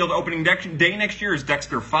right field opening day next year is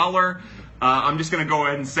Dexter Fowler. I'm just going to go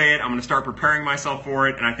ahead and say it. I'm going to start preparing myself for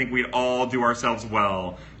it, and I think we'd all do ourselves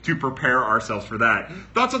well to prepare ourselves for that.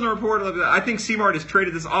 Thoughts on the report? I think Seabart is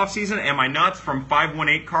traded this offseason. Am I nuts? From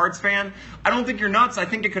 518 Cards fan. I don't think you're nuts. I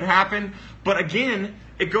think it could happen. But again,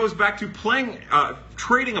 it goes back to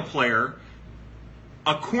trading a player,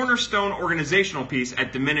 a cornerstone organizational piece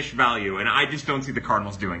at diminished value, and I just don't see the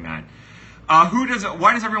Cardinals doing that.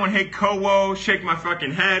 Why does everyone hate Kowo? Shake my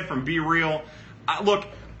fucking head from Be Real. Look,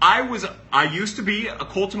 I used to be a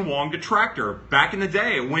Colton Wong detractor back in the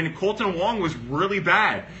day when Colton Wong was really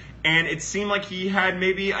bad. And it seemed like he had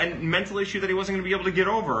maybe a mental issue that he wasn't going to be able to get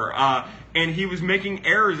over. And he was making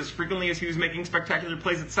errors as frequently as he was making spectacular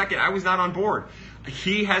plays at second. I was not on board.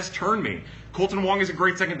 He has turned me. Colton Wong is a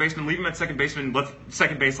great second baseman. Leave him at second base.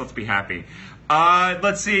 Let's be happy.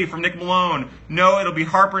 Let's see, from Nick Malone. No, it'll be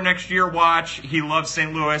Harper next year. Watch. He loves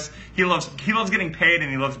St. Louis. He loves getting paid, and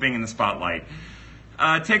he loves being in the spotlight.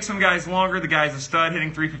 Takes some guys longer. The guy's a stud,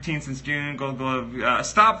 hitting .315 since June. Gold Glove.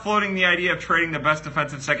 Stop floating the idea of trading the best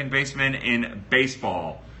defensive second baseman in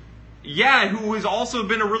baseball. Yeah, who has also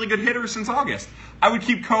been a really good hitter since August. I would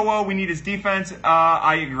keep Kowo. We need his defense.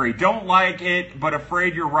 I agree. Don't like it, but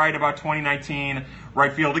afraid you're right about 2019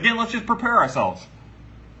 right field. Again, let's just prepare ourselves.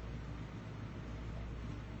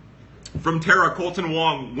 From Tara, Colton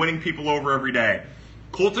Wong, winning people over every day.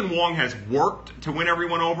 Colton Wong has worked to win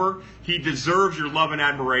everyone over. He deserves your love and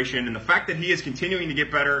admiration. And the fact that he is continuing to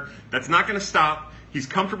get better, that's not going to stop. He's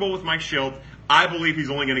comfortable with Mike Schilt. I believe he's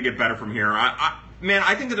only going to get better from here.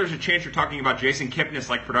 I think that there's a chance you're talking about Jason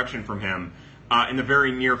Kipnis-like production from him in the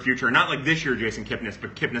very near future. Not like this year Jason Kipnis,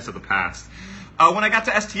 but Kipnis of the past. When I got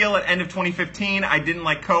to STL at end of 2015, I didn't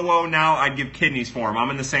like Kowo. Now I'd give kidneys for him. I'm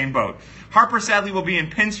in the same boat. Harper sadly will be in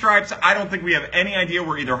pinstripes. I don't think we have any idea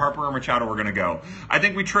where either Harper or Machado are going to go. I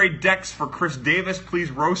think we trade Dex for Chris Davis. Please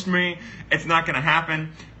roast me. It's not going to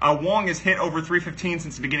happen. Wong has hit over 315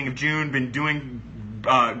 since the beginning of June. Been doing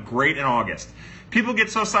great in August. People get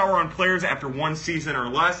so sour on players after one season or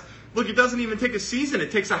less. Look, it doesn't even take a season.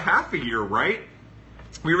 It takes a half a year, right?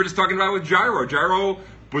 We were just talking about it with Gyro. Gyro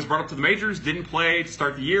was brought up to the majors, didn't play to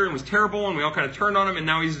start the year, and was terrible, and we all kind of turned on him, and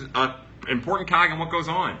now he's an important cog in what goes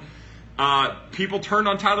on. People turned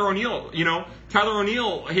on Tyler O'Neill. You know, Tyler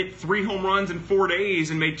O'Neill hit 3 home runs in 4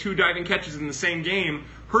 days and made 2 diving catches in the same game,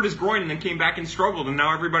 hurt his groin, and then came back and struggled, and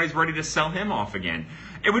now everybody's ready to sell him off again.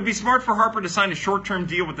 It would be smart for Harper to sign a short-term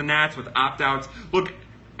deal with the Nats with opt-outs. Look,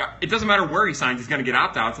 it doesn't matter where he signs, he's going to get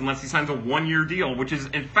opt-outs unless he signs a 1-year deal, which is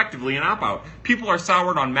effectively an opt-out. People are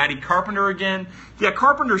soured on Matty Carpenter again. Yeah,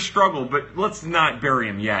 Carpenter struggled, but let's not bury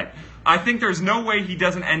him yet. I think there's no way he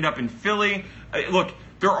doesn't end up in Philly. Look,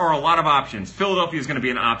 there are a lot of options. Philadelphia is going to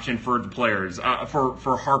be an option for the players,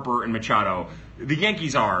 for Harper and Machado. The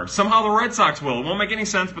Yankees are. Somehow the Red Sox will. It won't make any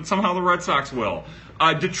sense, but somehow the Red Sox will.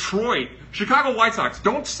 Detroit, Chicago White Sox.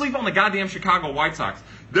 Don't sleep on the goddamn Chicago White Sox.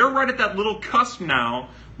 They're right at that little cusp now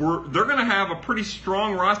where they're going to have a pretty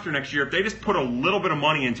strong roster next year if they just put a little bit of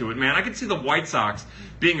money into it, man. I could see the White Sox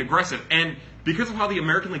being aggressive. And because of how the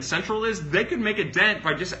American League Central is, they could make a dent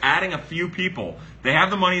by just adding a few people. They have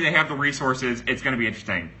the money. They have the resources. It's going to be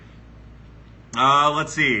interesting.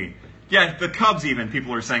 Let's see. Yeah, the Cubs even,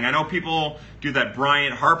 people are saying. I know people do that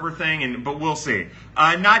Bryant-Harper thing, but we'll see.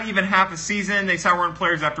 Not even half a season. They sour on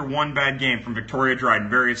players after 1 bad game from Victoria Dryden.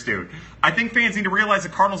 Very astute. I think fans need to realize the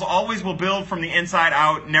Cardinals always will build from the inside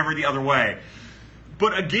out, never the other way.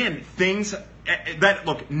 But again, things that,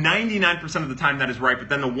 look, 99% of the time that is right, but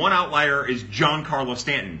then the one outlier is Giancarlo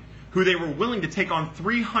Stanton, who they were willing to take on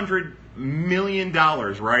 $300 million,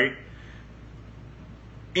 right?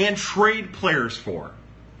 And trade players for.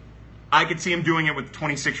 I could see him doing it with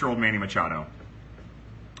 26-year-old Manny Machado.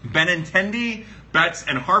 Benintendi, Betts,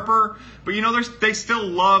 and Harper, but you know they still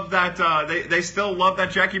love that they still love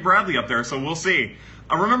that Jackie Bradley up there. So we'll see.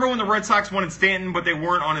 Remember when the Red Sox wanted Stanton, but they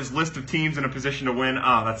weren't on his list of teams in a position to win?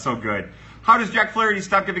 That's so good. How does Jack Flaherty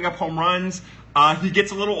stop giving up home runs? He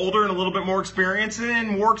gets a little older and a little bit more experience,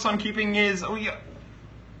 and works on keeping his.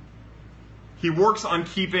 He works on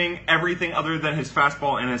keeping everything other than his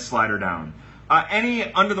fastball and his slider down. Any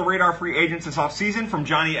under-the-radar free agents this offseason from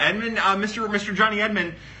Johnny Edman? Mr. Johnny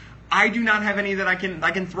Edman, I do not have any that I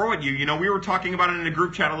can throw at you. You know, we were talking about it in a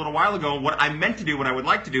group chat a little while ago. What I meant to do, what I would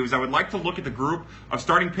like to do, is I would like to look at the group of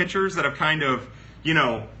starting pitchers that have kind of, you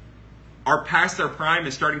know, are past their prime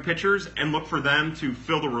as starting pitchers and look for them to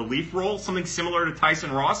fill the relief role, something similar to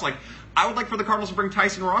Tyson Ross. Like, I would like for the Cardinals to bring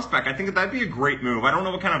Tyson Ross back. I think that'd be a great move. I don't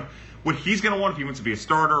know what he's going to want, if he wants to be a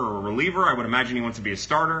starter or a reliever. I would imagine he wants to be a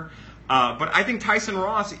starter. But I think Tyson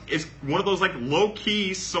Ross is one of those like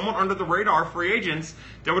low-key, somewhat under-the-radar free agents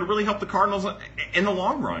that would really help the Cardinals in the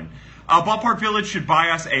long run. Ballpark Village should buy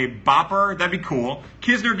us a bopper. That'd be cool.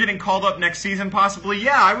 Kisner getting called up next season, possibly.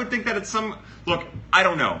 Yeah, I would think that it's some. Look, I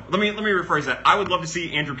don't know. Let me rephrase that. I would love to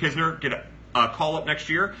see Andrew Kisner get a call up next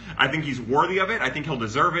year. I think he's worthy of it. I think he'll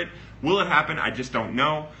deserve it. Will it happen? I just don't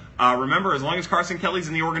know. Remember, as long as Carson Kelly's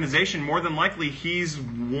in the organization, more than likely he's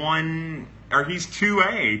 2A,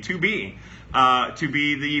 2B, to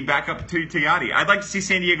be the backup to Yadi. I'd like to see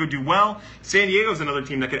San Diego do well. San Diego's another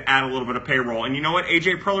team that could add a little bit of payroll. And you know what?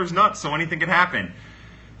 A.J. Preller's nuts, so anything could happen.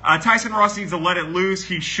 Tyson Ross needs to let it loose.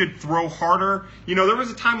 He should throw harder. You know, there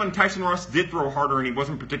was a time when Tyson Ross did throw harder and he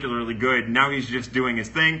wasn't particularly good. Now he's just doing his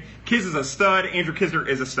thing. Kiz is a stud. Andrew Kisner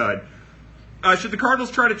is a stud. Should the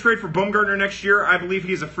Cardinals try to trade for Bumgarner next year? I believe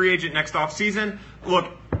he's a free agent next offseason.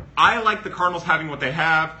 Look, I like the Cardinals having what they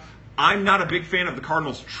have. I'm not a big fan of the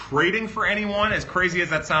Cardinals trading for anyone, as crazy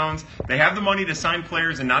as that sounds. They have the money to sign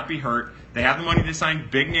players and not be hurt. They have the money to sign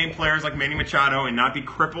big-name players like Manny Machado and not be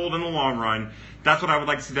crippled in the long run. That's what I would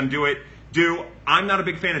like to see them do. I'm not a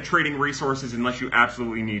big fan of trading resources unless you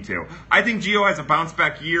absolutely need to. I think Gio has a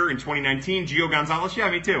bounce-back year in 2019. Gio Gonzalez,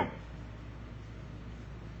 yeah, me too.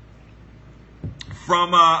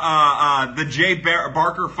 From the Jay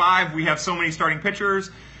Barker 5, we have so many starting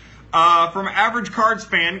pitchers. From Average Cards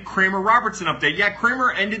fan, Kramer Robertson update. Yeah,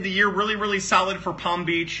 Kramer ended the year really, really solid for Palm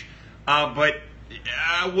Beach, but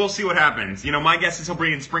We'll see what happens. You know, my guess is he'll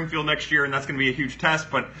bring in Springfield next year, and that's going to be a huge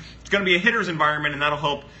test, but it's going to be a hitter's environment, and that'll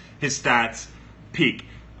help his stats peak.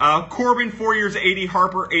 Corbin, 4 years, 80.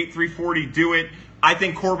 Harper, 8,340. Do it. I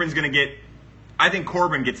think Corbin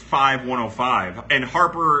gets 5,105. And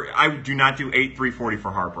Harper, I do not do 8,340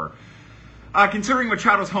 for Harper. Considering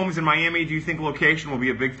Machado's home is in Miami, do you think location will be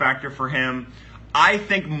a big factor for him? I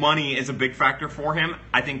think money is a big factor for him.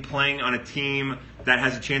 I think playing on a team that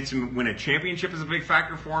has a chance to win a championship is a big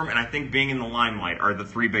factor for him. And I think being in the limelight are the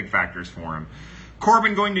three big factors for him.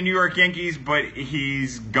 Corbin going to New York Yankees, but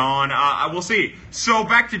he's gone. We'll see. So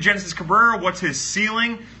back to Genesis Cabrera. What's his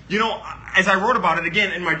ceiling? You know, as I wrote about it,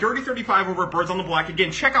 again, in my Dirty 35 over at Birds on the Black,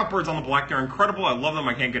 again, check out Birds on the Black. They're incredible. I love them.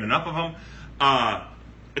 I can't get enough of them.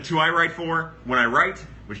 It's who I write for when I write,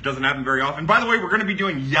 which doesn't happen very often. By the way, we're going to be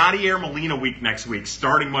doing Yadier Molina week next week,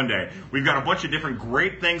 starting Monday. We've got a bunch of different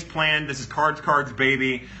great things planned. This is Cards,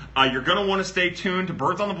 baby. You're going to want to stay tuned to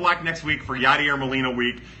Birds on the Black next week for Yadier Molina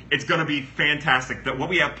week. It's going to be fantastic. What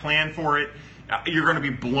we have planned for it, you're going to be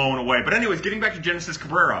blown away. But anyways, getting back to Genesis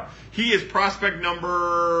Cabrera. He is prospect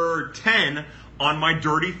number 10 on my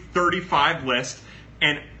Dirty 35 list.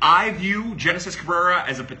 And I view Genesis Cabrera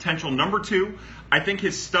as a potential number 2. I think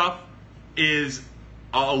his stuff is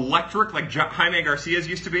electric, like Jaime Garcia's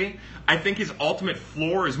used to be. I think his ultimate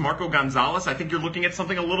floor is Marco Gonzalez. I think you're looking at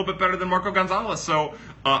something a little bit better than Marco Gonzalez. So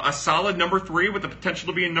a solid number 3 with the potential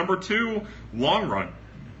to be a number 2 long run.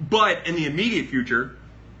 But in the immediate future,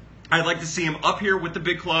 I'd like to see him up here with the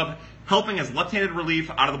big club, helping as left-handed relief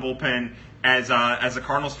out of the bullpen as the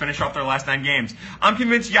Cardinals finish off their last 9 games. I'm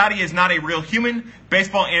convinced Yadi is not a real human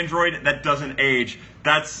baseball android that doesn't age.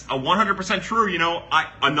 That's 100% true. You know,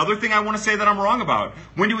 another thing I want to say that I'm wrong about.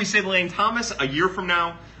 When do we say Lane Thomas? A year from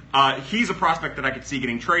now. He's a prospect that I could see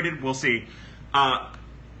getting traded. We'll see.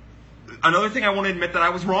 Another thing I want to admit that I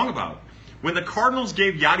was wrong about. When the Cardinals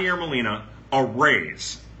gave Yadier Molina a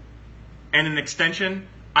raise and an extension,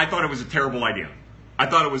 I thought it was a terrible idea. I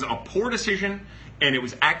thought it was a poor decision, and it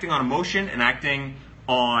was acting on emotion and acting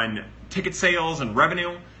on ticket sales and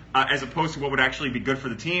revenue as opposed to what would actually be good for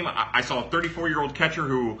the team. I saw a 34-year-old catcher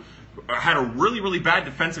who had a really, really bad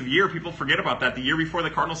defensive year. People forget about that. The year before the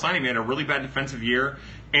Cardinals signed him, he had a really bad defensive year,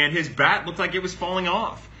 and his bat looked like it was falling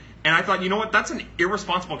off. And I thought, you know what, that's an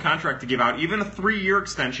irresponsible contract to give out, even a 3-year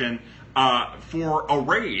extension for a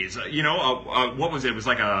raise. You know, what was it? It was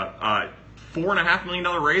like a $4.5 million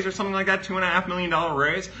raise or something like that, $2.5 million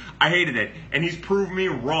raise. I hated it, and he's proved me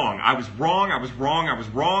wrong. I was wrong.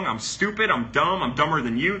 I'm stupid. I'm dumb. I'm dumber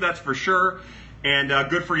than you, that's for sure. And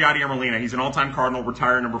good for Yadier Molina. He's an all-time Cardinal,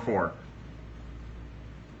 retire number 4.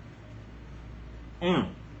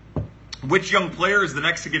 Which young player is the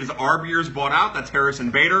next to get his ARB years bought out? That's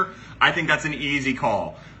Harrison Bader. I think that's an easy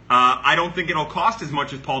call. I don't think it'll cost as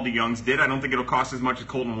much as Paul DeYoung's did. I don't think it'll cost as much as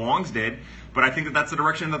Colton Wong's did. But I think that that's the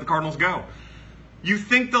direction that the Cardinals go. You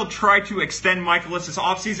think they'll try to extend Michaelis this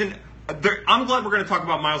offseason? I'm glad we're going to talk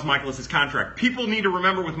about Miles Michaelis' contract. People need to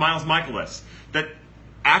remember with Miles Michaelis that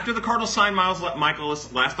after the Cardinals signed Miles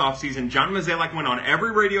Michaelis last offseason, John Mozeliak went on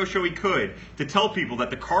every radio show he could to tell people that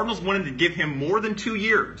the Cardinals wanted to give him more than 2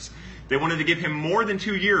 years. They wanted to give him more than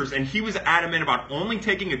 2 years, and he was adamant about only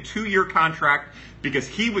taking a 2-year contract because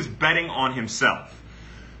he was betting on himself.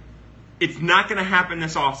 It's not going to happen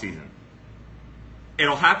this offseason.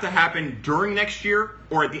 It'll have to happen during next year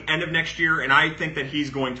or at the end of next year, and I think that he's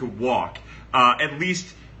going to walk. At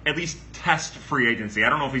least test free agency. I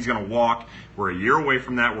don't know if he's going to walk. We're a year away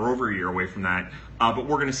from that. We're over a year away from that. But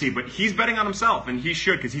we're going to see. But he's betting on himself, and he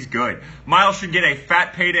should because he's good. Miles should get a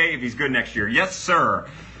fat payday if he's good next year. Yes, sir.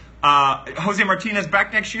 Jose Martinez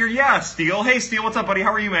back next year? Yeah, Steele. Hey, Steele, what's up, buddy?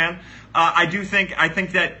 How are you, man? I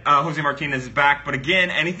think that Jose Martinez is back. But again,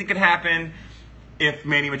 anything could happen if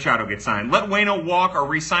Manny Machado gets signed. Let Waino walk or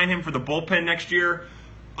re-sign him for the bullpen next year.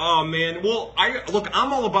 Oh, man. Well,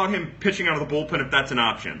 I'm all about him pitching out of the bullpen if that's an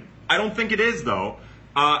option. I don't think it is, though.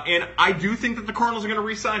 And I do think that the Cardinals are going to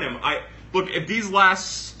re-sign him. Look, if these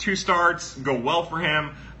last 2 starts go well for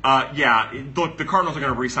him, look, the Cardinals are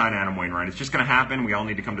going to re-sign Adam Wainwright. It's just going to happen. We all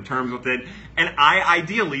need to come to terms with it. And I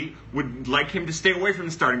ideally would like him to stay away from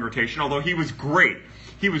the starting rotation, although he was great.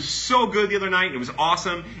 He was so good the other night. It was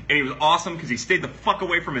awesome. And he was awesome because he stayed the fuck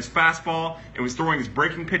away from his fastball and was throwing his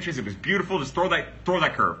breaking pitches. It was beautiful. Just throw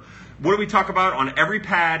that curve. What do we talk about on every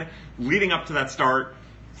pad leading up to that start?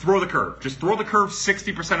 Throw the curve. Just throw the curve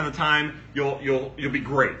 60% of the time. You'll be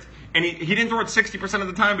great. And he didn't throw it 60% of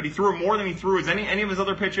the time, but he threw it more than he threw as any of his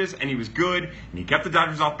other pitches, and he was good, and he kept the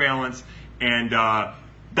Dodgers off balance, and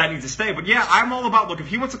that needs to stay. But yeah, I'm all about, look, if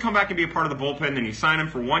he wants to come back and be a part of the bullpen, then you sign him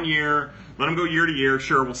for 1 year, let him go year to year,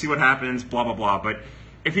 sure, we'll see what happens, blah, blah, blah. But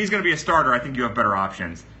if he's going to be a starter, I think you have better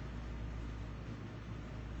options.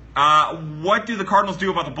 What do the Cardinals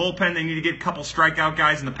do about the bullpen? They need to get a couple strikeout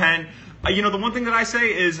guys in the pen. The one thing that I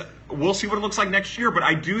say is we'll see what it looks like next year, but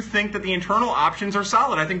I do think that the internal options are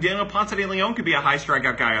solid. I think Daniel Ponce de Leon could be a high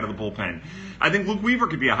strikeout guy out of the bullpen. I think Luke Weaver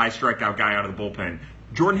could be a high strikeout guy out of the bullpen.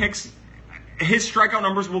 Jordan Hicks, his strikeout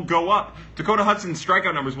numbers will go up. Dakota Hudson's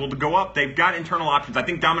strikeout numbers will go up. They've got internal options. I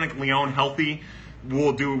think Dominic Leone, healthy,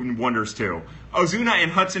 will do wonders too. Ozuna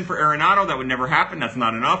and Hudson for Arenado, that would never happen. That's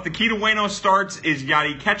not enough. The key to Waino starts is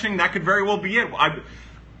Yadi catching. That could very well be it.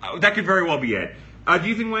 That could very well be it. Do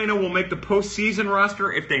you think Waino will make the postseason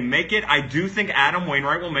roster if they make it? I do think Adam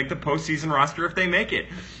Wainwright will make the postseason roster if they make it.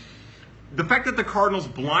 The fact that the Cardinals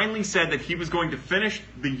blindly said that he was going to finish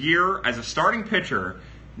the year as a starting pitcher,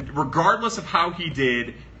 regardless of how he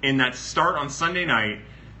did in that start on Sunday night,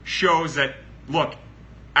 shows that, look,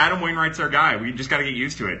 Adam Wainwright's our guy. We just got to get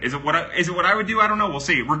used to it. Is it what I would do? I don't know. We'll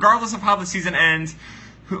see. Regardless of how the season ends,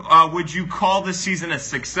 would you call this season a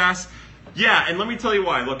success? Yeah, and let me tell you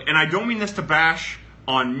why. Look, and I don't mean this to bash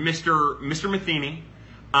on Mr. Matheny,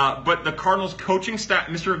 but the Cardinals coaching staff,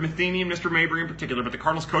 Mr. Matheny and Mr. Mabry in particular, but the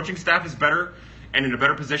Cardinals coaching staff is better and in a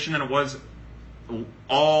better position than it was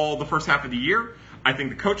all the first half of the year. I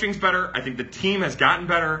think the coaching's better. I think the team has gotten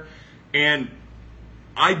better, and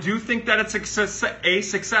I do think that it's a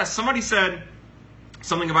success. Somebody said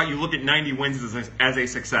something about you look at 90 wins as a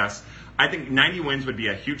success. I think 90 wins would be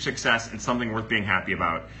a huge success and something worth being happy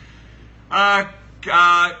about.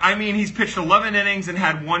 He's pitched 11 innings and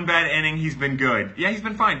had one bad inning. He's been good. Yeah, he's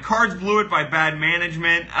been fine. Cards blew it by bad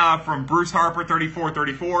management from Bruce Harper,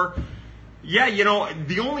 34-34. Yeah,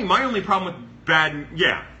 my only problem with bad,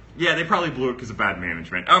 they probably blew it because of bad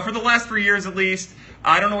management. For the last 3 years at least,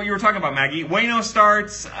 I don't know what you were talking about, Maggie. Waino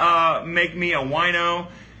starts, make me a wino.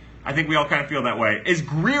 I think we all kind of feel that way. Is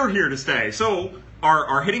Greer here to stay? So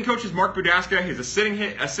our hitting coach is Mark Budaska. His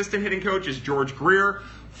assistant hitting coach is George Greer.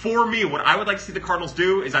 For me, what I would like to see the Cardinals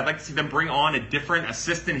do is I'd like to see them bring on a different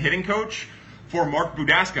assistant hitting coach for Mark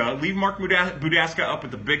Budaska. Leave Mark Budaska up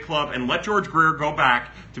at the big club and let George Greer go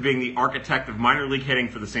back to being the architect of minor league hitting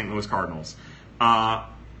for the St. Louis Cardinals.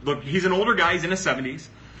 Look, he's an older guy. He's in his 70s.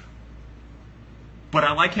 But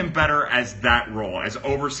I like him better as that role, as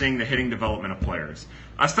overseeing the hitting development of players.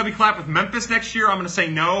 Stubby Clapp with Memphis next year, I'm going to say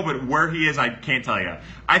no, but where he is, I can't tell you.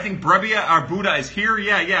 I think Buddha is here.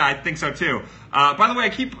 Yeah, I think so too. By the way, I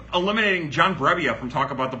keep eliminating John Brebbia from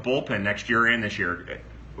talking about the bullpen next year and this year.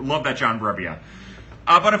 Love that John Brebbia.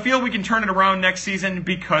 But I feel we can turn it around next season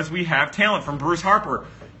because we have talent from Bruce Harper.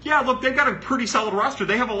 Yeah, look, they've got a pretty solid roster.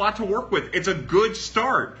 They have a lot to work with. It's a good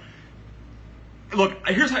start. Look,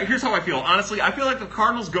 here's how I feel. Honestly, I feel like the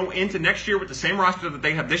Cardinals go into next year with the same roster that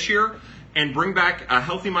they have this year and bring back a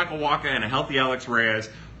healthy Michael Wacha and a healthy Alex Reyes,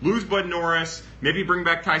 lose Bud Norris, maybe bring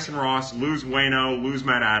back Tyson Ross, lose Waino, lose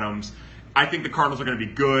Matt Adams. I think the Cardinals are going to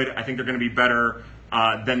be good. I think they're going to be better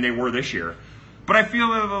than they were this year. But I feel,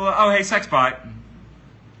 hey, Sexbot,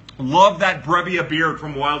 love that Brebbia beard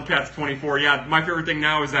from Wildcats 24. Yeah, my favorite thing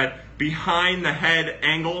now is that behind the head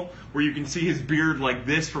angle where you can see his beard like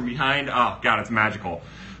this from behind. Oh, God, it's magical.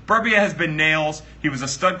 Brebbia has been nails. He was a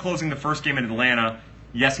stud closing the first game in Atlanta.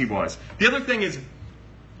 Yes, he was. The other thing is,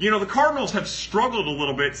 the Cardinals have struggled a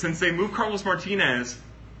little bit since they moved Carlos Martinez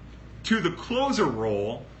to the closer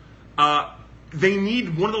role. They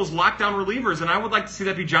need one of those lockdown relievers, and I would like to see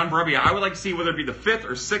that be John Brebbia. I would like to see whether it be the 5th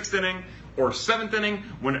or 6th inning or 7th inning.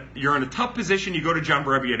 When you're in a tough position, you go to John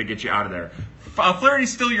Brebbia to get you out of there.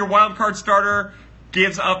 Flaherty's still your wild card starter.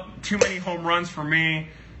 Gives up too many home runs for me.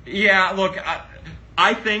 Yeah, look,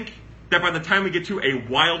 I think that by the time we get to a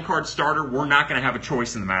wild card starter, we're not going to have a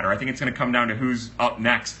choice in the matter. I think it's going to come down to who's up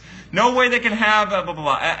next. No way they can have blah, blah,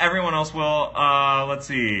 blah. Everyone else will. Let's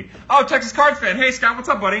see. Oh, Texas Cards fan. Hey, Scott, what's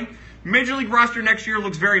up, buddy? Major League roster next year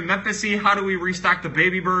looks very Memphis-y. How do we restock the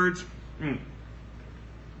baby birds?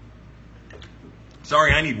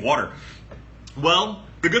 Sorry, I need water. Well,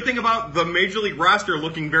 the good thing about the Major League roster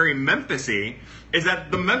looking very Memphis-y is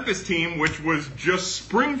that the Memphis team, which was just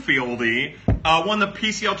Springfield-y, won the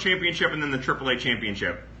PCL championship and then the AAA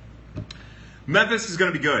championship. Memphis is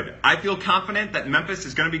going to be good. I feel confident that Memphis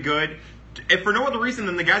is going to be good. If for no other reason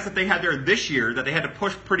than the guys that they had there this year that they had to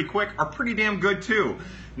push pretty quick are pretty damn good too.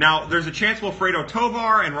 Now, there's a chance Wilfredo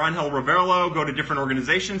Tovar and Rangel Ravelo go to different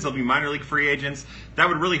organizations. They'll be minor league free agents. That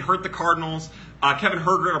would really hurt the Cardinals. Kevin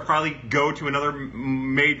Hergert will probably go to another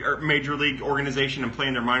major league organization and play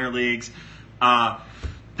in their minor leagues.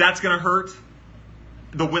 That's going to hurt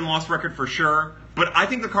the win-loss record for sure. But I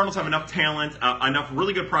think the Cardinals have enough talent, enough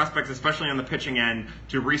really good prospects, especially on the pitching end,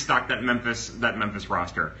 to restock that Memphis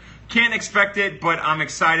roster. Can't expect it, but I'm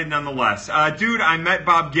excited nonetheless. Dude, I met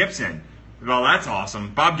Bob Gibson. Well, that's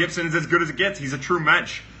awesome. Bob Gibson is as good as it gets. He's a true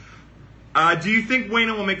mensch. Do you think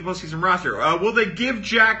Wayno will make the postseason roster? Will they give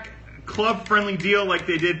Jack club-friendly deal like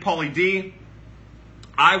they did Paulie D?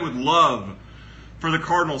 I would love for the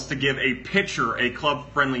Cardinals to give a pitcher a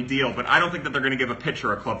club-friendly deal, but I don't think that they're going to give a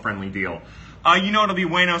pitcher a club-friendly deal. It'll be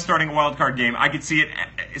Wayno starting a wild card game. I could see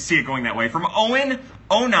it going that way. From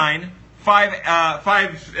 0-9,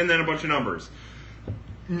 5, and then a bunch of numbers.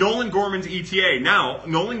 Nolan Gorman's ETA. Now,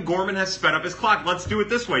 Nolan Gorman has sped up his clock. Let's do it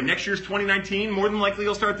this way. Next year's 2019. More than likely,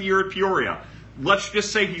 he'll start the year at Peoria. Let's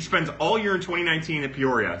just say he spends all year in 2019 at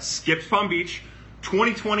Peoria. Skips Palm Beach.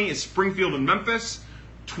 2020 is Springfield and Memphis.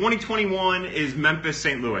 2021 is Memphis,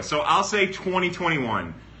 St. Louis. So I'll say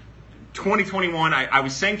 2021. 2021. I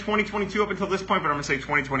was saying 2022 up until this point, but I'm going to say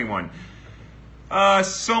 2021.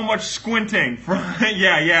 So much squinting.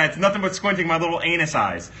 Yeah, it's nothing but squinting, my little anus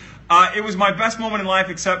eyes. It was my best moment in life,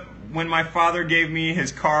 except when my father gave me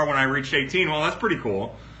his car when I reached 18. Well, that's pretty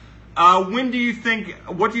cool. What do you think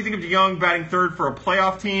of DeYoung batting third for a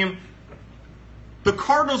playoff team? The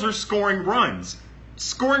Cardinals are scoring runs.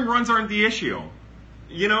 Scoring runs aren't the issue.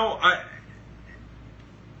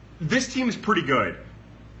 This team is pretty good.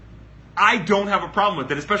 I don't have a problem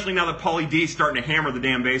with it, especially now that Paulie D is starting to hammer the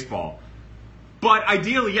damn baseball. But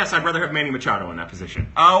ideally, yes, I'd rather have Manny Machado in that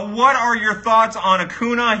position. What are your thoughts on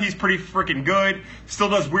Acuna? He's pretty freaking good. Still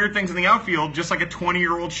does weird things in the outfield, just like a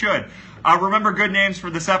 20-year-old should. Remember good names for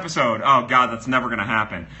this episode. Oh, God, that's never going to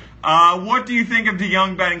happen. What do you think of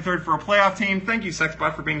DeYoung batting third for a playoff team? Thank you,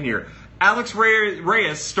 Sexbot, for being here. Alex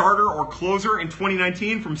Reyes, starter or closer in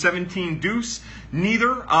 2019 from 17 Deuce?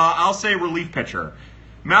 Neither. I'll say relief pitcher.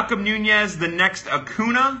 Malcolm Nunez, the next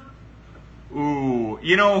Acuna? Ooh,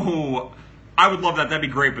 you know who... I would love that. That'd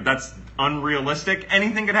be great, but that's unrealistic.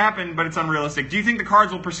 Anything could happen, but it's unrealistic. Do you think the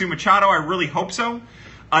Cards will pursue Machado? I really hope so.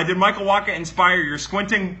 Did Michael Wacha inspire your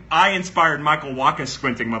squinting? I inspired Michael Wacha's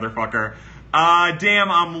squinting, motherfucker.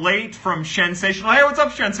 Damn, I'm late from Shensational. Hey, what's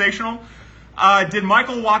up, Shensational? Did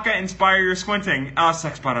Michael Wacha inspire your squinting?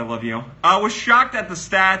 Sexbot, I love you. Was shocked at the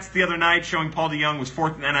stats the other night showing Paul DeYoung was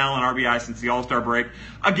 4th in NL and RBI since the All-Star break.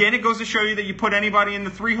 Again, it goes to show you that you put anybody in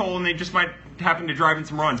the 3-hole and they just might happen to drive in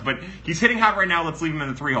some runs. But he's hitting hot right now. Let's leave him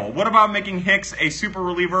in the 3-hole. What about making Hicks a super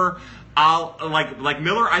reliever? Like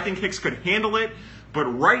Miller, I think Hicks could handle it. But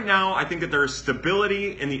right now, I think that there is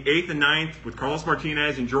stability in the 8th and 9th with Carlos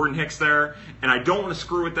Martinez and Jordan Hicks there. And I don't want to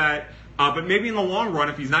screw with that. But maybe in the long run,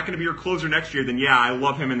 if he's not going to be your closer next year, then yeah, I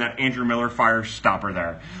love him in that Andrew Miller fire stopper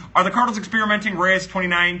there. Are the Cardinals experimenting Reyes'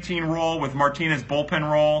 2019 role with Martinez'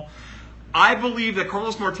 bullpen role? I believe that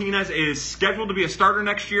Carlos Martinez is scheduled to be a starter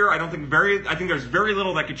next year. I think there's very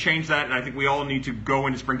little that could change that, and I think we all need to go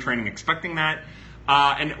into spring training expecting that.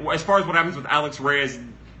 And as far as what happens with Alex Reyes,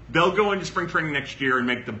 they'll go into spring training next year and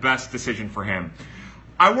make the best decision for him.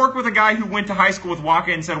 I work with a guy who went to high school with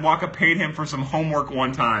Wacha and said Wacha paid him for some homework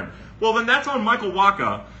one time. Well, then that's on Michael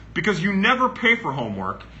Wacha, because you never pay for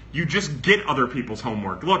homework. You just get other people's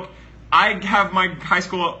homework. Look, I have my high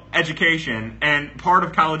school education and part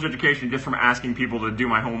of college education just from asking people to do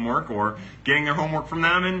my homework or getting their homework from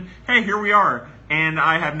them. And, hey, here we are. And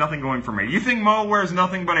I have nothing going for me. You think Mo wears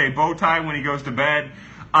nothing but a bow tie when he goes to bed?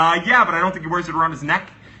 Yeah, but I don't think he wears it around his neck.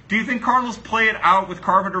 Do you think Cardinals play it out with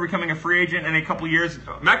Carpenter becoming a free agent in a couple years?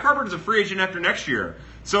 Matt Carpenter's a free agent after next year.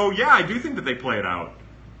 So, yeah, I do think that they play it out.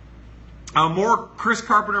 More Chris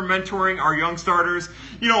Carpenter mentoring our young starters.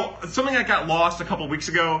 Something that got lost a couple weeks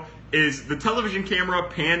ago is the television camera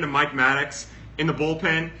panned to Mike Maddox in the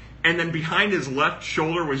bullpen, and then behind his left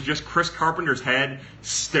shoulder was just Chris Carpenter's head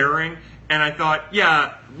staring. And I thought,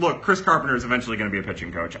 yeah, look, Chris Carpenter is eventually going to be a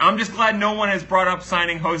pitching coach. I'm just glad no one has brought up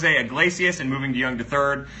signing Jose Iglesias and moving DeYoung to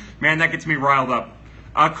third. Man, that gets me riled up.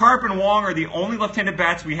 Carp and Wong are the only left-handed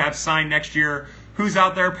bats we have signed next year. Who's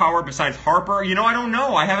out there, power, besides Harper? I don't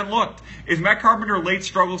know. I haven't looked. Is Matt Carpenter late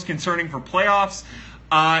struggles concerning for playoffs?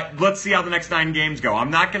 Let's see how the next 9 games go.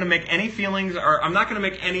 I'm not going to make any feelings, or I'm not going to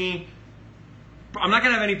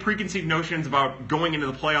have any preconceived notions about going into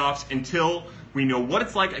the playoffs until we know what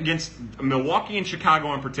it's like against Milwaukee and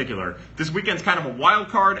Chicago in particular. This weekend's kind of a wild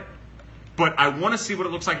card, but I want to see what it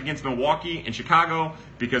looks like against Milwaukee and Chicago,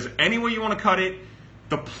 because any way you want to cut it,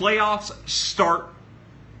 the playoffs start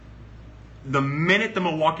the minute the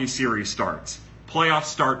Milwaukee series starts. Playoffs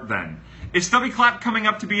start then. Is Stubby Clapp coming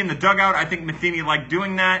up to be in the dugout? I think Matheny liked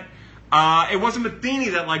doing that. It wasn't Matheny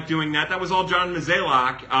that liked doing that. That was all John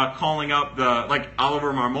Mozeliak calling up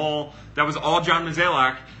Oliver Marmol. That was all John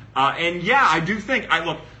Mozeliak. And yeah, I do think,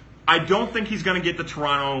 I I don't think he's going to get the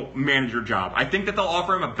Toronto manager job. I think that they'll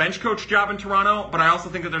offer him a bench coach job in Toronto, but I also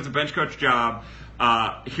think that there's a bench coach job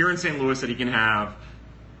here in St. Louis that he can have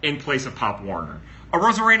in place of Pop Warner. A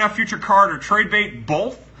Rosarena, future card, or trade bait,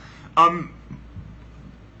 both.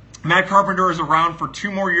 Matt Carpenter is around for 2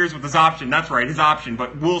 more years with his option. That's right, his option,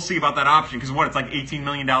 but we'll see about that option because it's like $18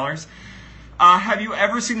 million. Have you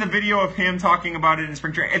ever seen the video of him talking about it in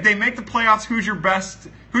spring training? If they make the playoffs, who's your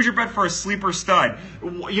bet for a sleeper stud?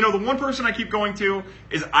 You know, the one person I keep going to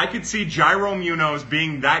is I could see Jairo Munoz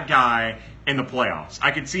being that guy in the playoffs.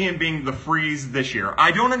 I could see him being the freeze this year.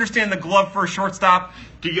 I don't understand the glove for a shortstop.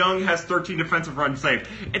 DeYoung has 13 defensive runs saved.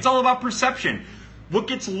 It's all about perception. What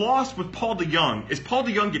gets lost with Paul DeYoung is Paul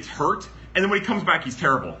DeYoung gets hurt, and then when he comes back, he's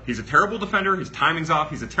terrible. He's a terrible defender. His timing's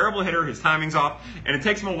off. He's a terrible hitter. His timing's off. And it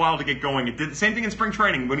takes him a while to get going. It did the same thing in spring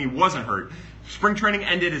training when he wasn't hurt. Spring training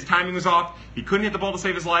ended. His timing was off. He couldn't hit the ball to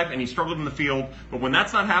save his life, and he struggled in the field. But when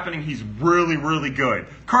that's not happening, he's really, really good.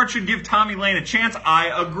 Cards should give Tommy Lane a chance.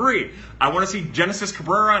 I agree. I want to see Genesis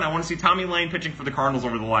Cabrera, and I want to see Tommy Lane pitching for the Cardinals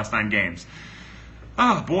over the last 9 games.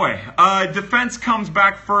 Oh, boy. Defense comes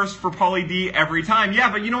back first for Paulie D every time. Yeah,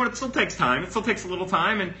 but you know what? It still takes time. It still takes a little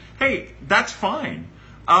time. And, hey, that's fine.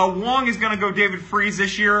 Wong is going to go David Freese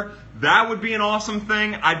this year. That would be an awesome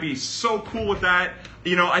thing. I'd be so cool with that.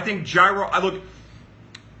 You know, I think look,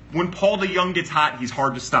 when Paul DeYoung gets hot, he's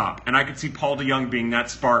hard to stop. And I could see Paul DeYoung being that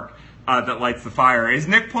spark that lights the fire. Is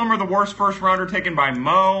Nick Plummer the worst first-rounder taken by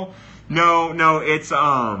Mo? No, it's,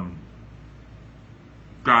 God,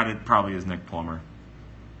 it probably is Nick Plummer.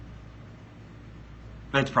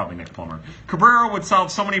 That's probably Nick Plummer. Cabrera would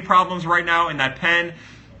solve so many problems right now in that pen.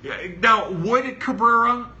 Now, would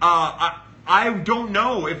Cabrera? I don't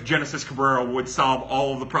know if Genesis Cabrera would solve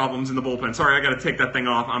all of the problems in the bullpen. Sorry, I got to take that thing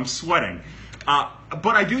off. I'm sweating.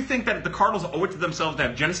 But I do think that the Cardinals owe it to themselves to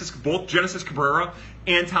have both Genesis Cabrera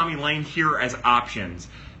and Tommy Lane here as options.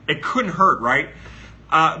 It couldn't hurt, right?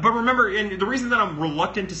 But remember, and the reason that I'm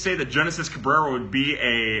reluctant to say that Genesis Cabrera would be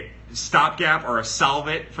a stopgap or a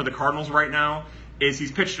solve-it for the Cardinals right now is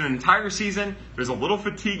he's pitched an entire season. There's a little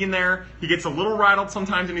fatigue in there. He gets a little rattled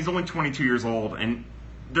sometimes, and he's only 22 years old. And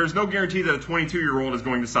there's no guarantee that a 22-year-old is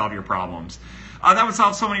going to solve your problems. That would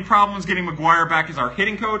solve so many problems. Getting McGuire back as our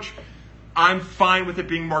hitting coach, I'm fine with it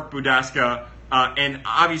being Mark Budaska. And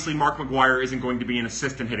obviously, Mark McGuire isn't going to be an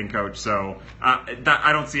assistant hitting coach, so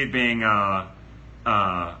I don't see it being a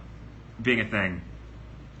thing.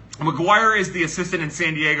 McGuire is the assistant in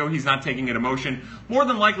San Diego. He's not taking it emotion. More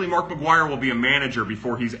than likely, Mark McGuire will be a manager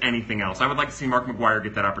before he's anything else. I would like to see Mark McGuire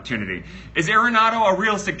get that opportunity. Is Arenado a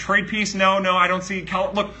realistic trade piece? No, I don't see.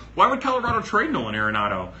 Look, why would Colorado trade Nolan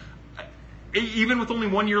Arenado? Even with only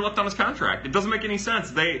 1 year left on his contract. It doesn't make any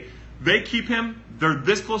sense. They keep him. They're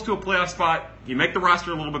this close to a playoff spot. You make the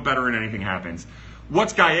roster a little bit better and anything happens.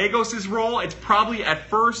 What's Gallegos' role? It's probably at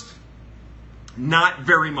first not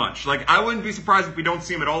very much. Like, I wouldn't be surprised if we don't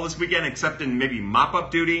see him at all this weekend, except in maybe mop-up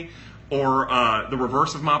duty or the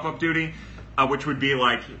reverse of mop-up duty, which would be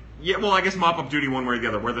like, I guess mop-up duty one way or the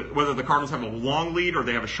other, whether the Cardinals have a long lead or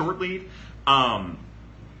they have a short lead.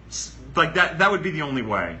 Like, that would be the only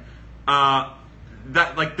way.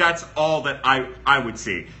 That's all that I would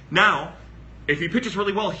see. Now, if he pitches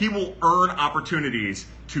really well, he will earn opportunities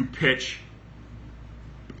to pitch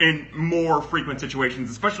in more frequent situations,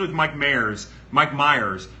 especially with Mike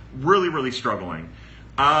Myers really, really struggling.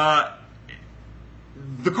 The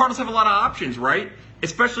Cardinals have a lot of options, right?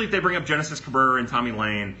 Especially if they bring up Genesis Cabrera and Tommy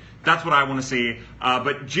Lane. That's what I want to see.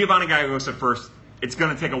 But Giovanni Gallegos at first, it's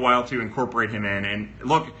going to take a while to incorporate him in. And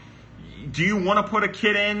look, do you want to put a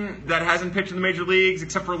kid in that hasn't pitched in the major leagues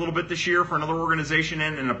except for a little bit this year for another organization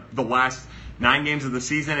in the last 9 games of the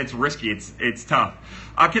season? It's risky. It's tough.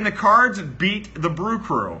 Can the Cards beat the Brew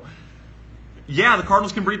Crew? Yeah, the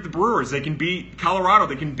Cardinals can beat the Brewers. They can beat Colorado.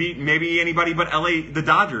 They can beat maybe anybody but the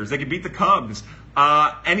Dodgers. They can beat the Cubs.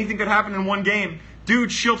 Anything could happen in one game. Dude,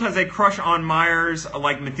 Schilt has a crush on Myers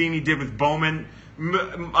like Matheny did with Bowman.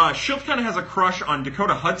 Schilt kind of has a crush on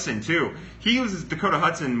Dakota Hudson, too. He uses Dakota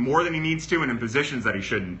Hudson more than he needs to and in positions that he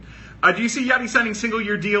shouldn't. Do you see Yadi signing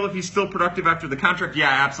single-year deal if he's still productive after the contract? Yeah,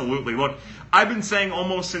 absolutely. Look, I've been saying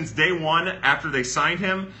almost since day one after they signed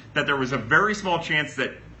him that there was a very small chance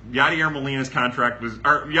that Yadier Molina's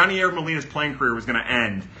playing career was going to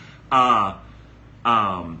end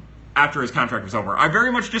after his contract was over. I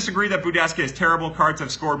very much disagree that Budaska is terrible. Cards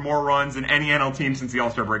have scored more runs than any NL team since the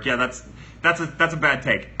All-Star break. Yeah, that's a bad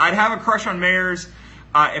take. I'd have a crush on Myers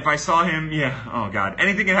if I saw him. Yeah, oh God,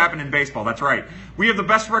 anything can happen in baseball. That's right. We have the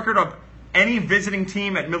best record of any visiting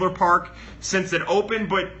team at Miller Park since it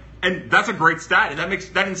opened, and that's a great stat. And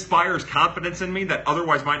that inspires confidence in me that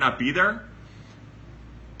otherwise might not be there.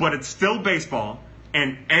 but it's still baseball,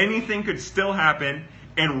 and anything could still happen.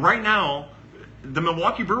 And right now, the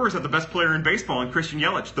Milwaukee Brewers have the best player in baseball in Christian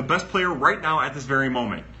Yelich, the best player right now at this very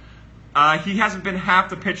moment. He hasn't been half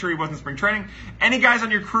the pitcher he was in spring training. Any guys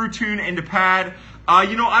on your crew tune into Pad? I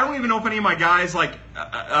don't even know if any of my guys,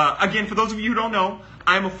 again, for those of you who don't know,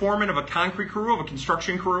 I'm a foreman of a concrete crew, of a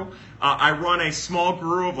construction crew. I run a small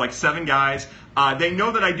crew of like 7 guys. They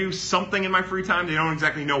know that I do something in my free time. They don't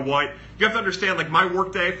exactly know what. You have to understand, like my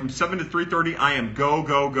work day from 7 to 3:30, I am go,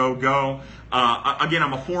 go, go, go. Again,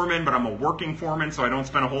 I'm a foreman, but I'm a working foreman, so I don't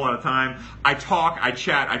spend a whole lot of time. I talk, I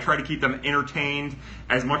chat, I try to keep them entertained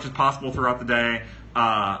as much as possible throughout the day.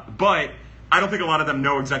 But I don't think a lot of them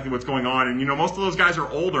know exactly what's going on. And, most of those guys are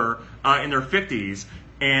older, in their 50s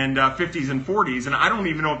and 50s and 40s, and I don't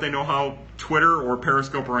even know if they know how Twitter or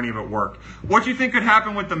Periscope or any of it work. What do you think could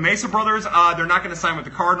happen with the Mesa brothers? They're not going to sign with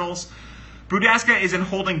the Cardinals. Budaska isn't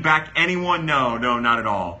holding back anyone. No, not at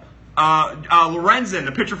all. Lorenzen,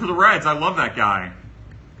 the pitcher for the Reds, I love that guy.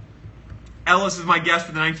 Ellis is my guest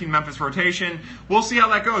for the 19 Memphis rotation. We'll see how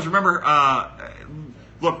that goes. Remember,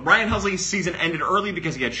 look, Ryan Helsley's season ended early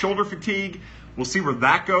because he had shoulder fatigue. We'll see where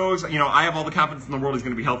that goes. I have all the confidence in the world he's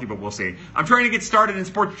going to be healthy, but we'll see. I'm trying to get started in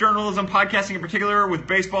sports journalism, podcasting in particular, with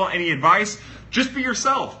baseball. Any advice? Just be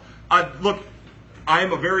yourself. Look, I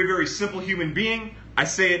am a very, very simple human being. I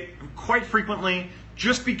say it quite frequently.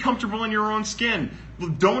 Just be comfortable in your own skin.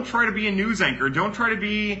 Don't try to be a news anchor. Don't try to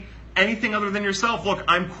be anything other than yourself. Look,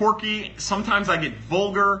 I'm quirky. Sometimes I get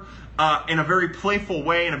vulgar in a very playful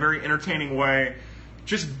way, in a very entertaining way.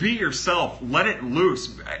 Just be yourself. Let it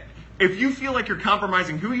loose. If you feel like you're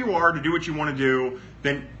compromising who you are to do what you want to do,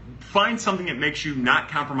 then find something that makes you not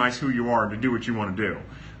compromise who you are to do what you want to do.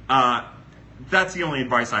 That's the only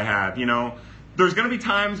advice I have. There's going to be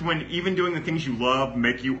times when even doing the things you love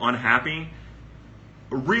make you unhappy.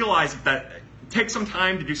 Realize that take some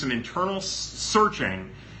time to do some internal searching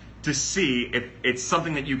to see if it's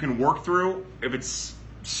something that you can work through, if it's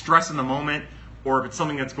stress in the moment, or if it's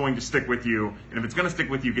something that's going to stick with you. And if it's going to stick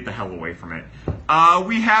with you, get the hell away from it.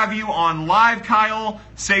 We have you on live, Kyle.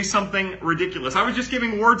 Say something ridiculous. I was just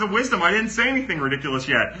giving words of wisdom. I didn't say anything ridiculous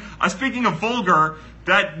yet. Speaking of vulgar,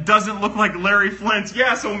 that doesn't look like Larry Flint's.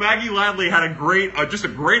 Yeah, so Maggie Ladley had just a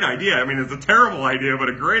great idea. I mean, it's a terrible idea, but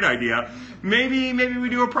a great idea. Maybe we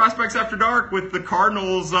do a Prospects After Dark with the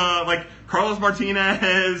Cardinals, like Carlos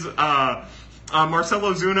Martinez,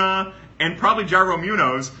 Marcelo Zuna, and probably Jairo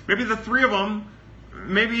Munoz. Maybe the 3 of them.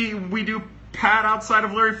 Maybe we do Pat outside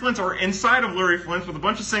of Larry Flint's or inside of Larry Flint's with a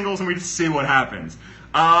bunch of singles, and we just see what happens.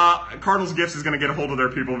 Cardinals Gifts is going to get a hold of their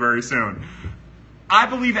people very soon. I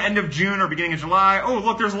believe end of June or beginning of July. Oh,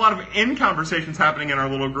 look, there's a lot of conversations happening in our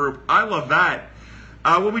little group. I love that.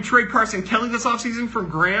 Will we trade Carson Kelly this offseason from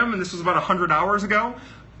Graham? And this was about 100 hours ago.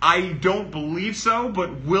 I don't believe so,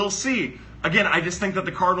 but we'll see. Again, I just think that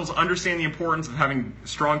the Cardinals understand the importance of having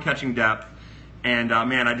strong catching depth. And,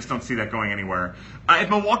 man, I just don't see that going anywhere. If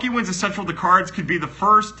Milwaukee wins the Central, the Cards could be the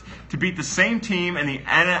first to beat the same team in the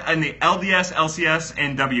LDS, LCS,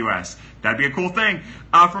 and WS. That'd be a cool thing.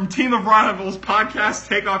 From Team of Rivals podcast,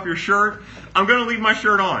 take off your shirt. I'm going to leave my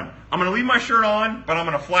shirt on. I'm going to leave my shirt on, but I'm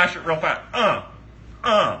going to flash it real fast.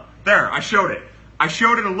 There, I showed it. I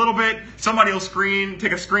showed it a little bit. Somebody will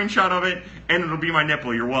take a screenshot of it, and it'll be my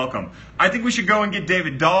nipple. You're welcome. I think we should go and get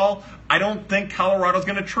David Dahl. I don't think Colorado's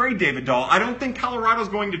going to trade David Dahl. I don't think Colorado's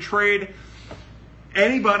going to trade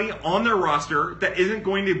anybody on their roster that isn't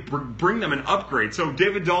going to bring them an upgrade. So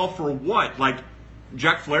David Dahl for what? Like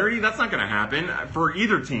Jack Flaherty? That's not going to happen for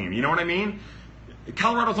either team. You know what I mean?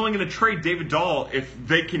 Colorado's only going to trade David Dahl if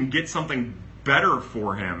they can get something better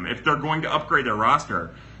for him, if they're going to upgrade their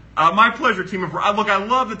roster. My pleasure, Team of Rivals. Look, I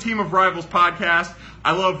love the Team of Rivals podcast.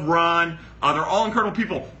 I love Ron. They're all incredible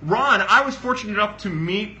people. Ron, I was fortunate enough to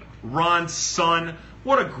meet Ron's son.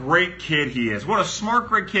 What a great kid he is. What a smart,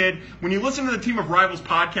 great kid. When you listen to the Team of Rivals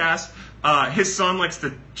podcast, his son likes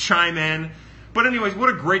to chime in. But anyways, what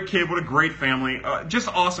a great kid. What a great family. Just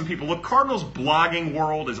awesome people. Look, Cardinals blogging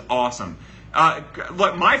world is awesome.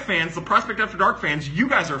 Look, my fans, the Prospect After Dark fans, you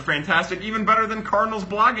guys are fantastic, even better than Cardinals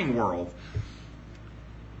blogging world.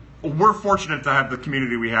 We're fortunate to have the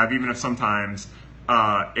community we have, even if sometimes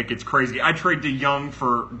it gets crazy. I trade DeYoung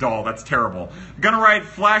for Dahl. That's terrible. Gonna write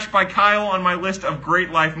Flash by Kyle on my list of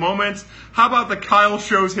great life moments. How about the Kyle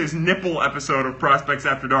shows his nipple episode of Prospects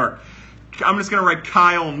After Dark? I'm just gonna write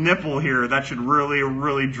Kyle nipple here. That should really,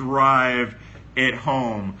 really drive it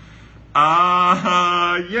home.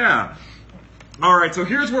 Yeah. All right, so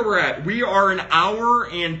here's where we're at. We are an hour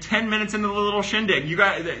and 10 minutes into the little shindig. You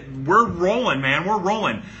guys, we're rolling, man. We're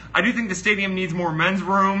rolling. I do think the stadium needs more men's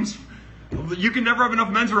rooms. You can never have enough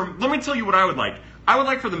men's room. Let me tell you what I would like. I would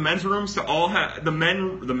like for the men's rooms to all have the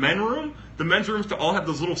men's rooms to all have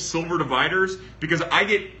those little silver dividers, because I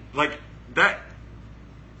get like that.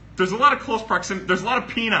 There's a lot of close proximity. There's a lot of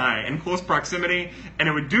peni in close proximity, and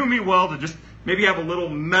it would do me well to just maybe have a little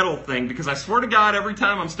metal thing, because I swear to God, every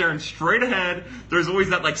time I'm staring straight ahead, there's always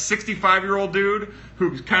that like 65-year-old dude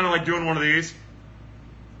who's kind of like doing one of these,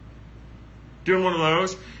 doing one of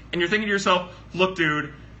those, and you're thinking to yourself, look,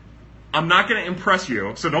 dude, I'm not going to impress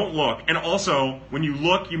you, so don't look. And also, when you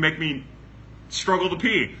look, you make me struggle to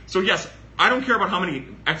pee. So yes, I don't care about how many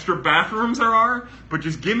extra bathrooms there are, but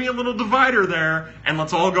just give me a little divider there, and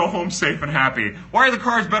let's all go home safe and happy. Why are the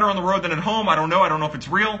cars better on the road than at home? I don't know. I don't know if it's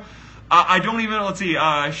real. I don't even, let's see,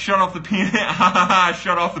 shut off the penis.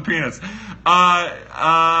 Shut off the penis.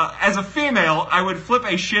 As a female, I would flip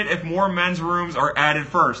a shit if more men's rooms are added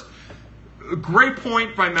first. Great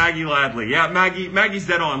point by Maggie Ladley. Yeah, Maggie's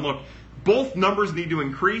dead on. Look, both numbers need to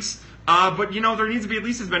increase, but there needs to be at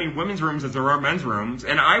least as many women's rooms as there are men's rooms,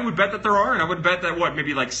 and I would bet that there are, and I would bet that,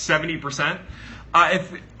 maybe like 70%?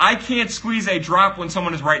 If I can't squeeze a drop when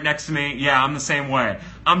someone is right next to me, yeah, I'm the same way.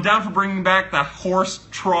 I'm down for bringing back the horse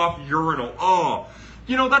trough urinal. Oh,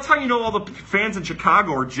 that's how you know all the fans in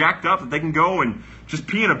Chicago are jacked up, that they can go and just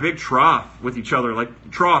pee in a big trough with each other.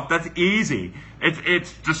 Like, trough, that's easy.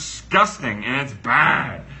 It's disgusting, and it's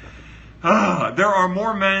bad. There are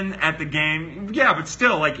more men at the game. Yeah, but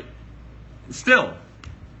still.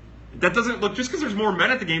 That doesn't, look, just because there's more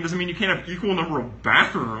men at the game doesn't mean you can't have equal number of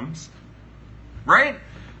bathrooms. Right?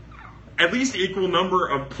 At least equal number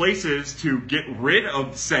of places to get rid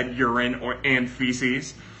of said urine and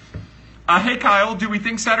feces. Hey, Kyle, do we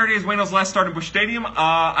think Saturday is Wayno's last start at Busch Stadium?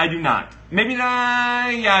 I do not. Maybe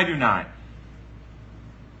not. Yeah, I do not.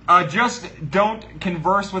 Just don't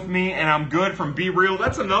converse with me and I'm good from Be Real.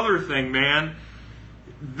 That's another thing, man.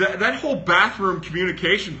 That whole bathroom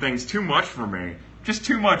communication thing's too much for me. Just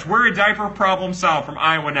too much. We're a diaper, problem solved from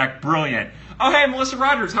Iowa Neck. Brilliant. Oh, hey, Melissa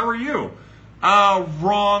Rogers, how are you?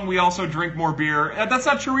 Wrong. We also drink more beer. That's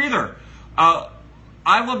not true either.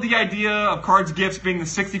 I love the idea of Cards Gifts being the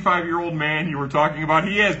 65-year-old man you were talking about.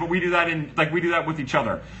 He is, but we do that with each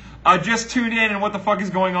other. Just tune in and what the fuck is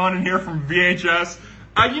going on in here from VHS.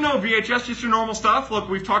 VHS, just your normal stuff. Look,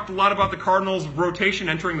 we've talked a lot about the Cardinals' rotation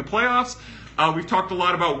entering the playoffs. We've talked a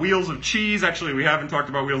lot about Wheels of Cheese. Actually, we haven't talked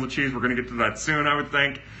about Wheels of Cheese. We're going to get to that soon, I would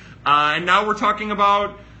think. And now we're talking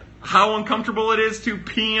about how uncomfortable it is to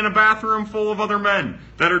pee in a bathroom full of other men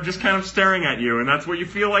that are just kind of staring at you, and that's what you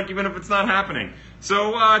feel like even if it's not happening.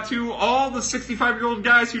 So to all the 65-year-old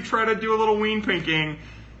guys who try to do a little ween pinking,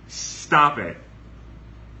 stop it.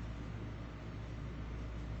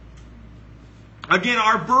 Again,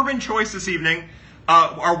 our bourbon choice this evening,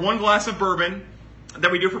 our one glass of bourbon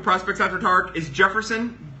that we do for Prospects After Dark is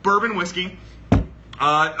Jefferson Bourbon Whiskey.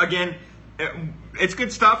 Again, it's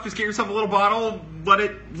good stuff. Just get yourself a little bottle, let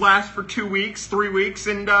it last for 2 weeks, 3 weeks,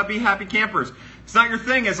 and be happy campers. It's not your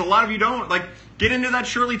thing, as a lot of you don't. Like, get into that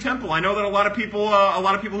Shirley Temple. I know that a lot of people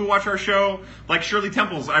who watch our show like Shirley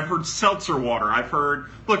Temples. I've heard seltzer water.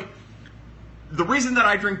 Look, the reason that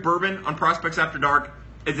I drink bourbon on Prospects After Dark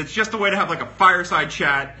is it's just a way to have like a fireside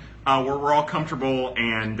chat where we're all comfortable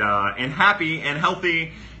and happy and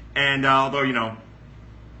healthy. And although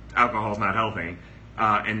alcohol's not healthy.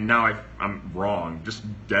 And now I'm wrong, just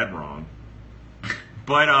dead wrong.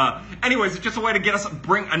 But anyways, it's just a way to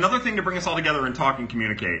bring us all together and talk and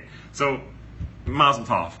communicate. So, mazel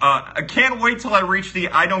tov. I can't wait till I reach the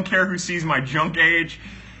I don't care who sees my junk age.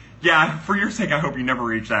 Yeah, for your sake, I hope you never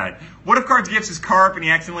reach that. What if Cards Gifts is Carp and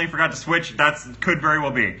he accidentally forgot to switch? That could very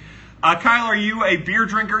well be. Kyle, are you a beer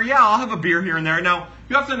drinker? Yeah, I'll have a beer here and there. Now,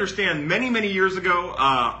 you have to understand, many, many years ago,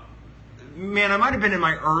 I might have been in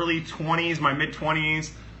my early 20s, my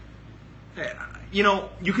mid-20s.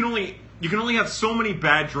 You can only have so many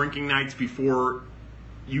bad drinking nights before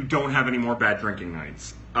you don't have any more bad drinking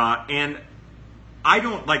nights. And I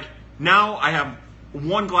don't, now I have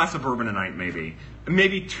one glass of bourbon a night,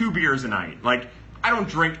 maybe 2 beers a night. Like, I don't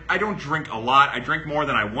drink a lot. I drink more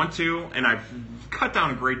than I want to, and I've cut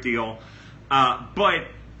down a great deal. But,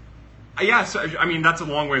 yeah, so, that's a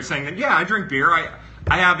long way of saying that, yeah, I drink beer.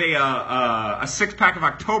 I have a 6-pack of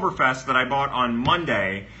Oktoberfest that I bought on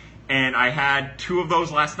Monday, and I had 2 of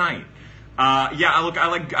those last night.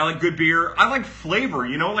 I like good beer. I like flavor,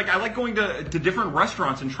 I like going to different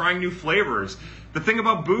restaurants and trying new flavors. The thing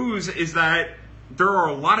about booze is that there are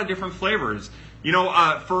a lot of different flavors.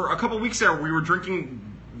 For a couple weeks there, we were drinking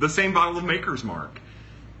the same bottle of Maker's Mark,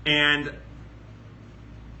 and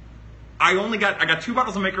I got 2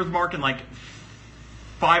 bottles of Maker's Mark and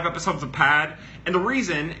 5 episodes of Pad. And the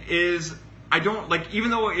reason is I don't even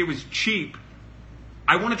though it was cheap,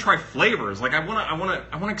 I want to try flavors. Like I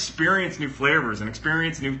want to experience new flavors and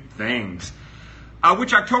experience new things.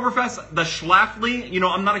 Which Oktoberfest, the Schlafly,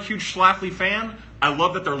 I'm not a huge Schlafly fan. I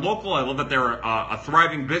love that they're local. I love that they're a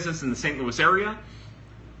thriving business in the St. Louis area.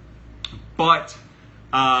 But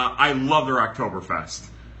I love their Oktoberfest.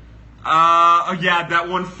 Yeah, that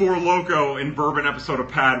one Four Loko in Bourbon episode of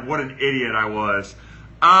Pad. What an idiot I was.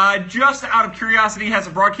 Just out of curiosity, has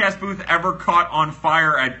a broadcast booth ever caught on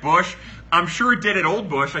fire at Busch? I'm sure it did at Old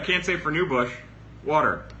Busch. I can't say for New Busch.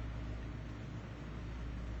 Water.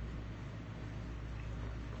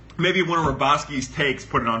 Maybe one of Roboski's takes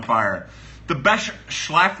put it on fire. The best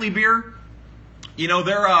Schlafly beer,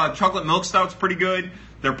 their chocolate milk stout's pretty good.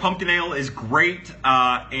 Their pumpkin ale is great,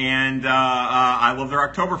 and I love their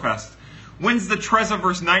Oktoberfest. When's the Trezza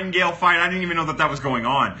versus Nightingale fight? I didn't even know that was going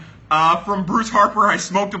on. From Bruce Harper, I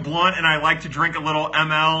smoked a blunt, and I like to drink a little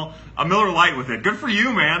a Miller Lite with it. Good for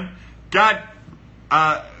you, man. God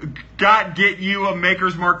get you a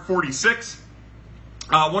Maker's Mark 46.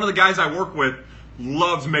 One of the guys I work with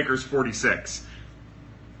loves Maker's 46.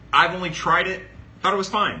 I've only tried it, thought it was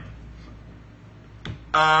fine.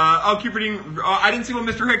 Keep reading. I didn't see what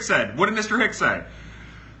Mr. Hicks said. What did Mr. Hicks say?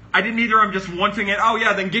 I didn't either. I'm just wanting it. Oh,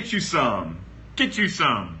 yeah, then get you some. Get you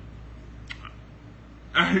some.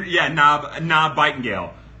 Knob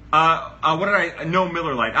Bitingale. What did I... No,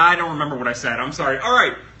 Miller Lite. I don't remember what I said. I'm sorry. All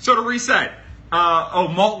right, so to reset.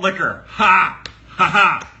 Malt liquor. Ha! Ha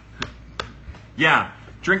ha! Yeah.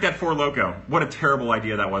 Drink that Four Loko. What a terrible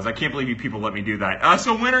idea that was. I can't believe you people let me do that.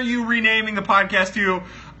 So when are you renaming the podcast to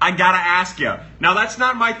I Gotta Ask You? Now, that's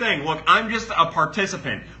not my thing. Look, I'm just a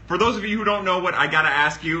participant. For those of you who don't know what I Gotta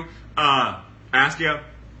Ask You, one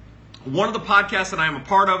of the podcasts that I am a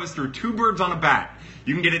part of is through Two Birds on a Bat.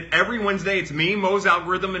 You can get it every Wednesday. It's me, Mo's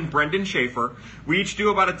Algorithm, and Brendan Schaefer. We each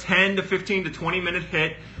do about a 10 to 15 to 20 minute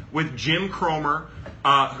hit with Jim Cromer,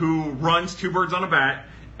 who runs Two Birds on a Bat.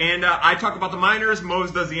 And I talk about the minors, Mose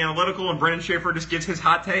does the analytical, and Brendan Schaefer just gives his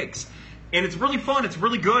hot takes. And it's really fun. It's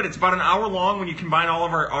really good. It's about an hour long when you combine all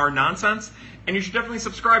of our nonsense. And you should definitely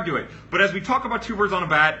subscribe to it. But as we talk about Two Birds on a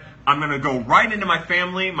Bat, I'm going to go right into my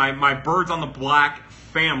family, my Birds on the Black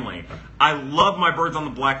family. I love my Birds on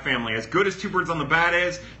the Black family. As good as Two Birds on the Bat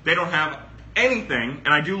is, they don't have anything.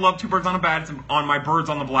 And I do love Two Birds on a Bat. It's on my Birds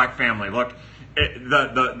on the Black family. Look,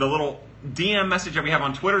 the little DM message that we have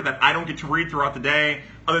on Twitter that I don't get to read throughout the day,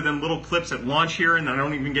 other than little clips at lunch here, and I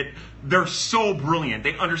don't even get. They're so brilliant.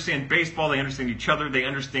 They understand baseball. They understand each other. They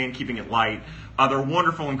understand keeping it light. They're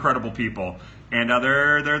wonderful, incredible people, and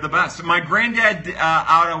they're the best. My granddad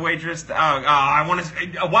out of waitress. I want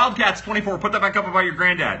to. Wildcats 24. Put that back up about your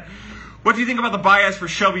granddad. What do you think about the bias for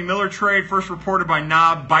Shelby Miller trade? First reported by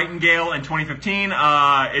Knob Bitingale in 2015.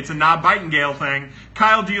 It's a Knob Bitingale thing.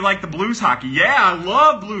 Kyle, do you like the Blues hockey? Yeah, I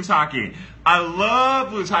love Blues hockey. I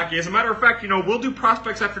love Blues hockey. As a matter of fact, we'll do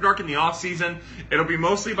Prospects After Dark in the offseason. It'll be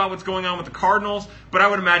mostly about what's going on with the Cardinals, but I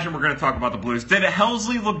would imagine we're going to talk about the Blues. Did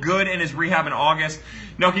Helsley look good in his rehab in August?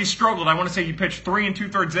 No, he struggled. I want to say he pitched 3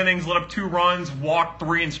 2/3 innings, let up 2 runs, walked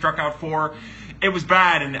 3, and struck out 4. It was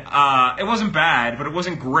bad, and it wasn't bad, but it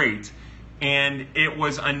wasn't great. And it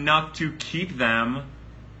was enough to keep them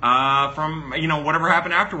from, whatever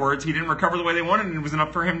happened afterwards. He didn't recover the way they wanted, and it was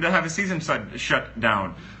enough for him to have his season shut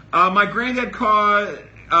down. My granddad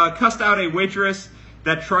cussed out a waitress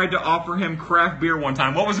that tried to offer him craft beer one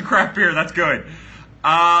time. What was a craft beer? That's good.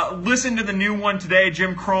 Listen to the new one today.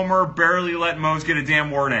 Jim Cromer barely let Mose get a damn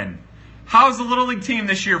word in. How's the Little League team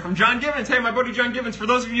this year? From John Givens. Hey, my buddy John Givens. For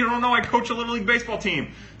those of you who don't know, I coach a Little League baseball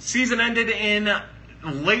team. Season ended in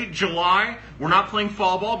late July. We're not playing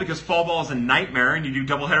fall ball because fall ball is a nightmare and you do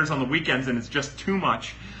doubleheaders on the weekends and it's just too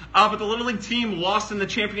much. But the Little League team lost in the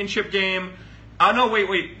championship game.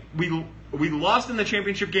 We lost in the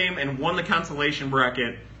championship game and won the consolation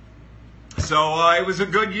bracket. So it was a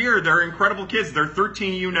good year. They're incredible kids. They're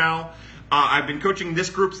 13U now. I've been coaching this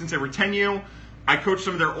group since they were 10U. I coached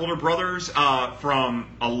some of their older brothers from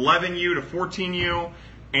 11U to 14U.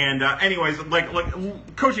 And anyways, like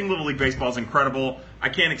coaching Little League baseball is incredible. I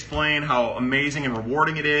can't explain how amazing and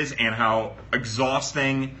rewarding it is and how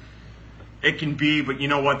exhausting it can be. But you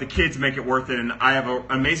know what? The kids make it worth it. And I have an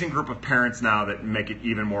amazing group of parents now that make it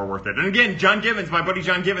even more worth it. And again, John Givens, my buddy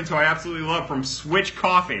John Givens, who I absolutely love, from Switch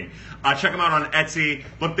Coffee. Check them out on Etsy.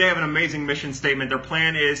 Look, they have an amazing mission statement. Their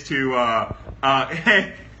plan is to...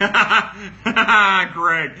 Greg.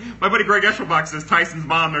 My buddy Greg Eschelbach says Tyson's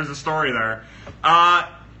mom. There's a story there.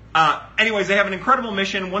 Anyways, they have an incredible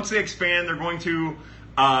mission. Once they expand, they're going to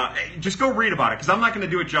just go read about it, because I'm not going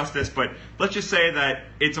to do it justice, but let's just say that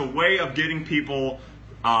it's a way of getting people,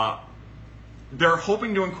 they're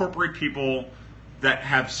hoping to incorporate people that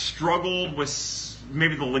have struggled with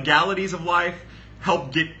maybe the legalities of life,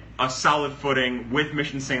 help get a solid footing with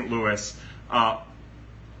Mission St. Louis on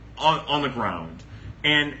the ground.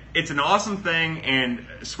 And it's an awesome thing, and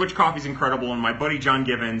Switch Coffee's incredible, and my buddy John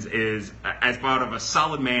Givens is as about of a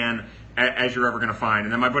solid man as you're ever going to find.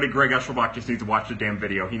 And then my buddy Greg Eschelbach just needs to watch the damn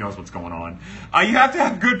video. He knows what's going on. You have to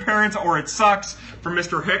have good parents or it sucks, from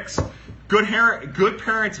Mr. Hicks. Good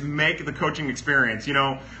parents make the coaching experience. You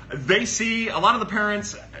know, they see a lot of the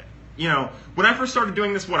parents, you know, when I first started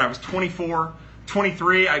doing this, I was 24,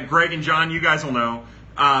 23. Greg and John, you guys will know.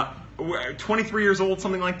 23 years old,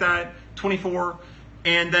 something like that, 24.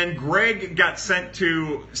 And then Greg got sent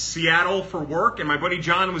to Seattle for work, and my buddy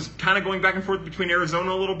John was kind of going back and forth between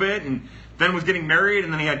Arizona a little bit, and then was getting married,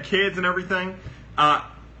 and then he had kids and everything.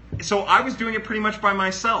 So I was doing it pretty much by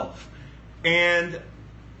myself. And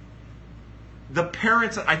the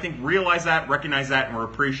parents, I think, realized that, recognized that, and were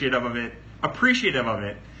appreciative of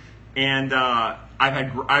it. And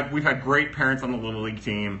we've had great parents on the Little League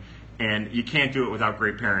team, and you can't do it without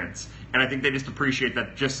great parents. And I think they just appreciate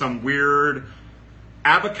that just some weird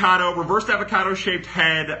reversed avocado-shaped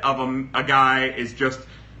head of a guy is just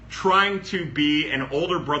trying to be an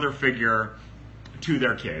older brother figure to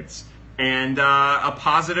their kids. And a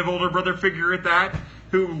positive older brother figure at that,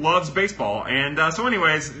 who loves baseball. And so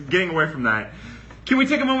anyways, getting away from that, can we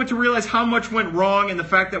take a moment to realize how much went wrong in the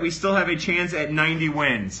fact that we still have a chance at 90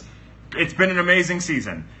 wins? It's been an amazing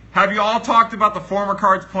season. Have you all talked about the former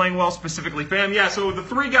Cards playing well, specifically Pham? Yeah, so the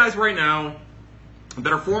three guys right now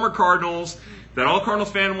that are former Cardinals that all Cardinals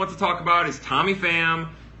fans want to talk about is Tommy Pham,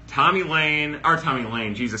 Tommy Pham,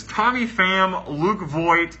 Luke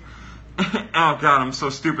Voit, oh God, I'm so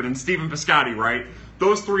stupid, and Stephen Piscotty, right?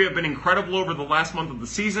 Those three have been incredible over the last month of the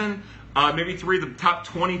season, maybe three of the top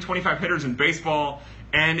 20, 25 hitters in baseball,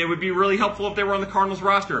 and it would be really helpful if they were on the Cardinals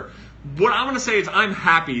roster. What I'm going to say is I'm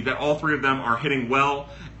happy that all three of them are hitting well,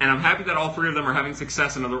 and I'm happy that all three of them are having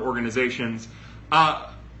success in other organizations. But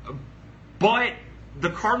the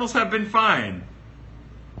Cardinals have been fine.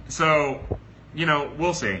 So, you know,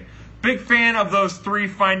 we'll see. Big fan of those three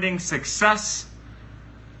finding success.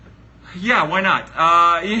 Yeah, why not?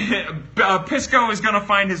 Pisco is going to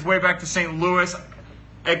find his way back to St. Louis.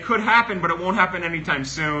 It could happen, but it won't happen anytime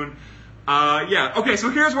soon. Yeah, okay, so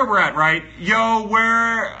here's where we're at, right?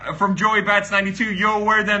 From Joey Bats 92,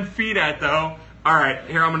 where them feet at, though? All right,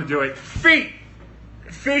 here, I'm going to do it. Feet!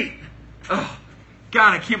 Oh,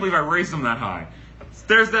 God, I can't believe I raised them that high.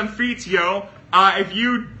 There's them feet, yo. If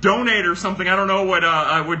you donate or something, I don't know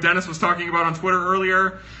what Dennis was talking about on Twitter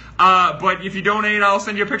earlier, but if you donate, I'll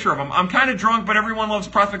send you a picture of them. I'm kind of drunk, but everyone loves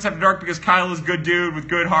Prospects After Dark because Kyle is a good dude with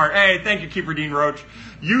good heart. Hey, thank you, Keeper Dean Roach.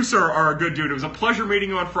 You, sir, are a good dude. It was a pleasure meeting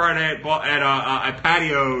you on Friday at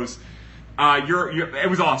Patios. It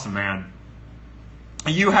was awesome, man.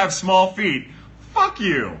 You have small feet. Fuck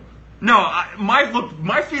you. No, my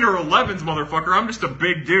feet are 11s, motherfucker. I'm just a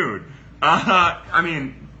big dude. I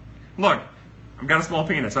mean, look, I've got a small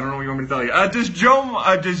penis. I don't know what you want me to tell you. Does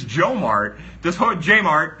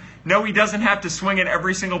J-Mart know he doesn't have to swing at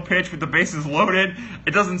every single pitch with the bases loaded?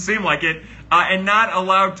 It doesn't seem like it. And not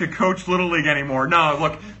allowed to coach Little League anymore. No,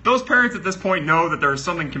 look, those parents at this point know that there's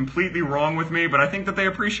something completely wrong with me, but I think that they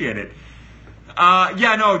appreciate it.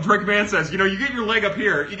 Yeah, no, Drake Van says, you know, you get your leg up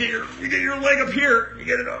here, you get your leg up here, you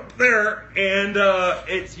get it up there, and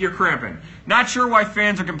you're cramping. Not sure why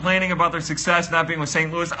fans are complaining about their success not being with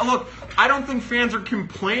St. Louis. Look, I don't think fans are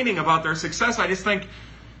complaining about their success. I just think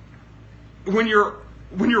when you're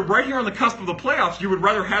right here on the cusp of the playoffs, you would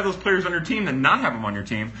rather have those players on your team than not have them on your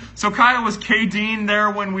team. So Kyle, was K. Dean there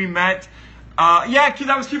when we met? Yeah,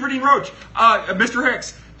 that was Kiefer Dean Roach. Mr.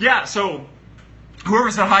 Hicks. Yeah, so whoever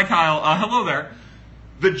said hi, Kyle, hello there.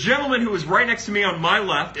 The gentleman who was right next to me on my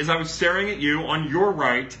left as I was staring at you on your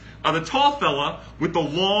right, the tall fella with the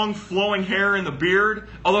long flowing hair and the beard,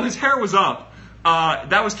 although his hair was up,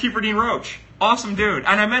 that was Kiefer Dean Roach. Awesome dude.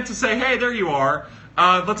 And I meant to say, hey, there you are.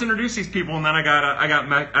 Let's introduce these people, and then I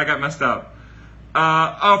got messed up.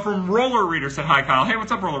 From Roller Reader said hi, Kyle. Hey,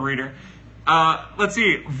 what's up, Roller Reader? Let's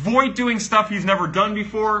see. Voit doing stuff he's never done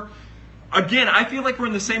before. Again, I feel like we're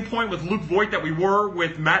in the same point with Luke Voit that we were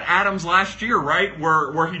with Matt Adams last year, right?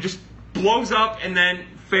 Where he just blows up and then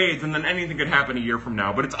fades, and then anything could happen a year from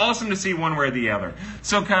now. But it's awesome to see one way or the other.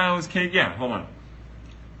 So Kyle's kid, yeah, hold on.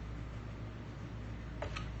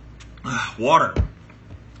 Water.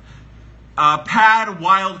 Pad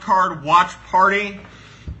wild card watch party.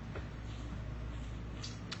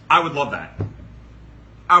 I would love that.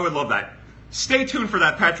 Stay tuned for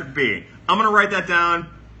that, Patrick B. I'm going to write that down.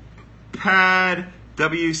 Pad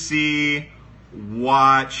WC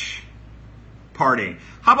watch party.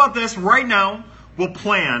 How about this? Right now, we'll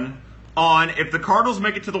plan on if the Cardinals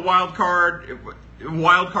make it to the wild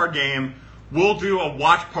card game. We'll do a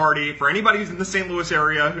watch party for anybody who's in the St. Louis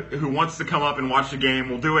area who wants to come up and watch the game.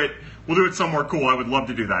 We'll do it somewhere cool. I would love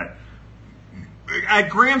to do that. At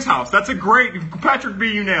Graham's house. That's a great... Patrick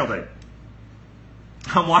B., you nailed it.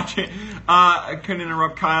 I'm watching... I couldn't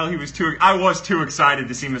interrupt Kyle. I was too excited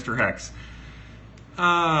to see Mr. Hex.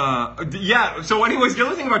 Yeah, so anyways, the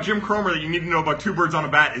other thing about Jim Cromer that you need to know about Two Birds on a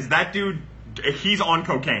Bat is that dude, he's on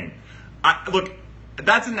cocaine. Look,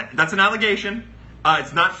 that's an allegation.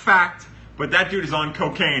 It's not fact. But that dude is on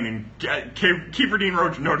cocaine, and Kiefer Dean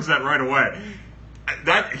Roach noticed that right away.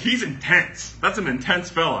 He's intense. That's an intense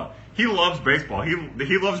fella. He loves baseball.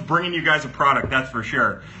 He loves bringing you guys a product, that's for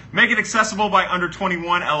sure. Make it accessible by under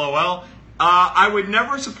 21, LOL. I would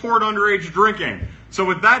never support underage drinking. So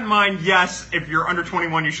with that in mind, yes, if you're under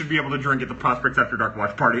 21, you should be able to drink at the Prospects After Dark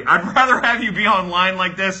watch party. I'd rather have you be online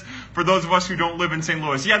like this for those of us who don't live in St.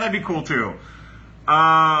 Louis. Yeah, that'd be cool too.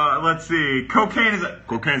 Let's see. Cocaine's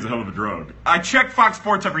a hell of a drug. I check Fox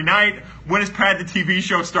Sports every night. When is Pad the TV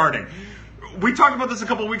show starting? We talked about this a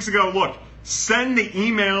couple weeks ago. Look, send the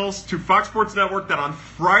emails to Fox Sports Network that on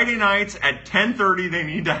Friday nights at 10:30 they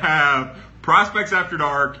need to have Prospects After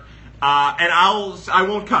Dark. And I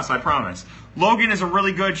won't cuss, I promise. Logan is a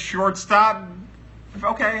really good shortstop.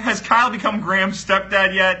 Okay, has Kyle become Graham's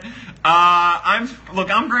stepdad yet? I'm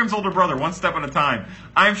Graham's older brother, one step at a time.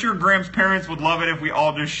 I'm sure Graham's parents would love it if we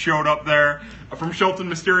all just showed up there. From Shelton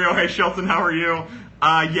Mysterio, hey Shelton, how are you?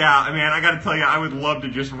 Yeah, man, I gotta tell you, I would love to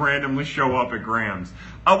just randomly show up at Graham's.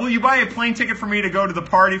 Will you buy a plane ticket for me to go to the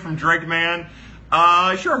party from Drake Man?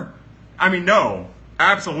 Sure. I mean, no,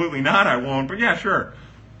 absolutely not, I won't, but yeah, sure.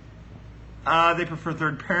 They prefer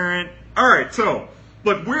third parent. Alright, so,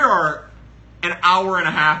 look, we are an hour and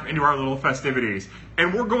a half into our little festivities.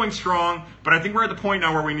 And we're going strong, but I think we're at the point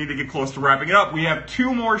now where we need to get close to wrapping it up. We have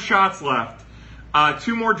 2 more shots left,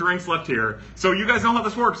 2 more drinks left here. So you guys know how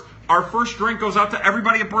this works. Our first drink goes out to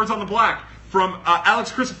everybody at Birds on the Black, from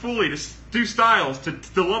Alex Crisafulli to Stu Styles, to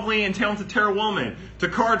the lovely and talented Tara Wellman, to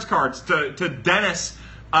Cards, to Dennis,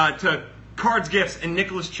 to Cards Gifts, and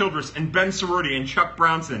Nicholas Childress, and Ben Cerruti, and Chuck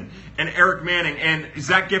Brownson, and Eric Manning, and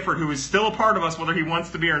Zach Gifford, who is still a part of us, whether he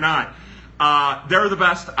wants to be or not. They're the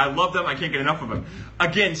best. I love them. I can't get enough of them.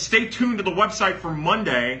 Again, stay tuned to the website for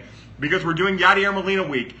Monday because we're doing Yadier Molina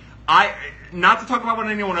week. Not to talk about what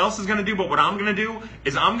anyone else is going to do, but what I'm going to do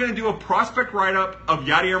is I'm going to do a prospect write-up of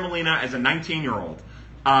Yadier Molina as a 19-year-old.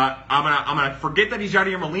 I'm gonna forget that he's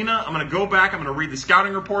Yadier Molina. I'm gonna go back. I'm gonna read the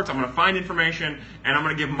scouting reports. I'm gonna find information, and I'm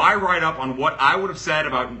gonna give my write-up on what I would have said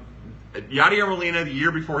about Yadier Molina the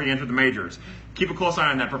year before he entered the majors. Keep a close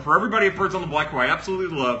eye on that. But for everybody at Birds on the Black, who I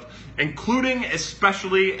absolutely love, including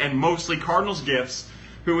especially and mostly Cardinals Gifts,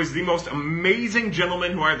 who is the most amazing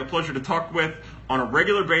gentleman who I have the pleasure to talk with on a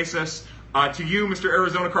regular basis. To you, Mr.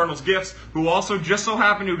 Arizona Cardinals Gifts, who also just so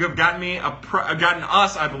happened to have gotten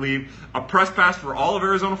us, I believe, a press pass for all of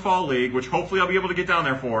Arizona Fall League, which hopefully I'll be able to get down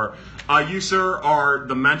there for. You, sir, are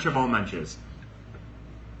the mensch of all menches.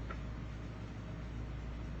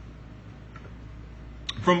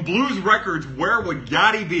 From Blues Records, where would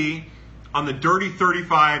Yadi be on the Dirty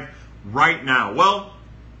 35 right now? Well,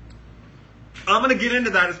 I'm going to get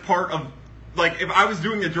into that as part of, like, if I was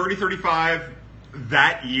doing the Dirty 35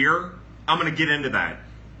 that year, I'm going to get into that.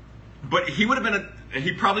 But he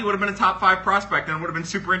probably would have been a top 5 prospect, and it would have been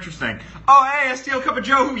super interesting. Oh, hey, STL Cup of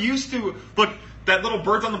Joe, who used to, look, that little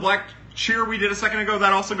Birds on the Black cheer we did a second ago,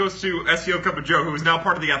 that also goes to STL Cup of Joe, who is now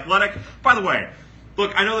part of the Athletic. By the way,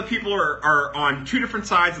 look, I know that people are on 2 different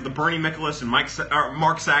sides of the Bernie Miklasz and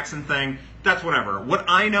Mark Saxon thing. That's whatever. What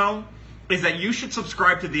I know is that you should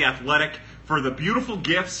subscribe to the Athletic for the beautiful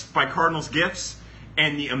gifts by Cardinals Gifts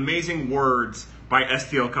and the amazing words by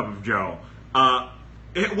STL Cup of Joe.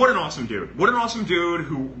 What an awesome dude. What an awesome dude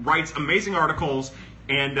who writes amazing articles.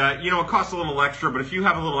 And, it costs a little extra, but if you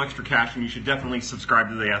have a little extra cash, then you should definitely subscribe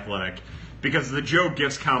to The Athletic. Because the Joe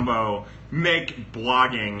Gifts combo make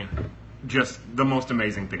blogging just the most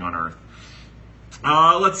amazing thing on earth.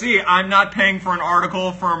 Let's see. I'm not paying for an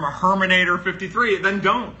article from Herminator53. Then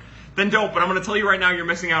don't. But I'm going to tell you right now, you're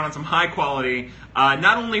missing out on some high quality,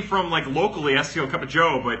 not only from, like, locally, STL Cup of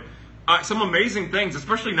Joe, but some amazing things,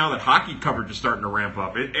 especially now that hockey coverage is starting to ramp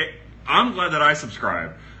up. I'm glad that I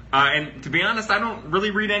subscribe. And to be honest, I don't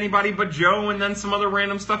really read anybody but Joe and then some other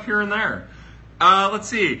random stuff here and there. Let's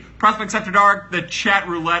see. Prospects After Dark, the chat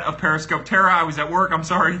roulette of Periscope Terra. I was at work. I'm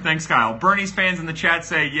sorry. Thanks, Kyle. Bernie's fans in the chat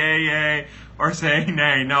say yay, yay, or say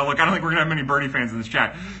nay. No, look, I don't think we're going to have many Bernie fans in this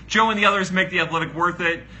chat. Joe and the others make the Athletic worth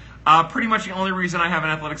it. Pretty much the only reason I have an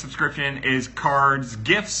Athletic subscription is Cards,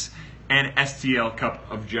 Gifts, and STL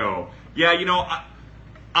Cup of Joe. Yeah,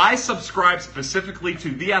 I subscribe specifically to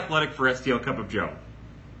The Athletic for STL Cup of Joe.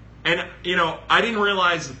 And, I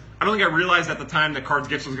don't think I realized at the time that Cards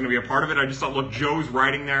Gifts was going to be a part of it. I just thought, look, Joe's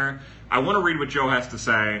writing there. I want to read what Joe has to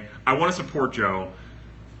say. I want to support Joe.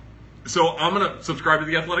 So I'm going to subscribe to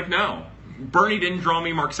The Athletic now. Bernie didn't draw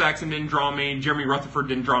me. Mark Saxon didn't draw me. Jeremy Rutherford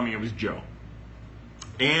didn't draw me. It was Joe.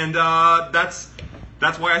 And that's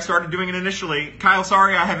why I started doing it initially. Kyle,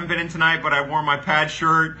 sorry I haven't been in tonight, but I wore my pad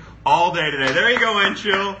shirt all day today. There you go,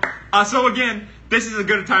 Enchill. So again, this is as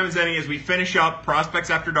good a time as any as we finish up Prospects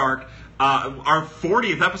After Dark. Our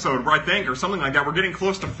 40th episode, I think, or something like that. We're getting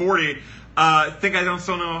close to 40. I don't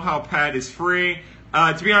still know how Pad is free.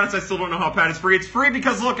 To be honest, I still don't know how Pad is free. It's free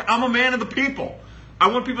because, look, I'm a man of the people. I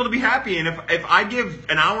want people to be happy, and if I give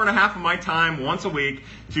an hour and a half of my time once a week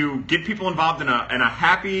to get people involved in a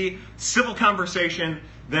happy, civil conversation,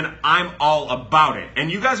 then I'm all about it. And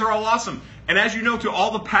you guys are all awesome. And as you know, to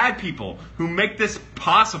all the Pad people who make this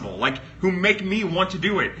possible, who make me want to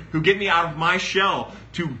do it, who get me out of my shell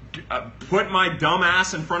to put my dumb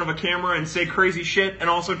ass in front of a camera and say crazy shit and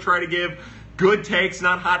also try to give good takes,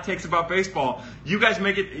 not hot takes about baseball, you guys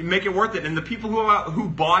make it worth it. And the people who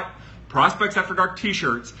bought Prospects After Dark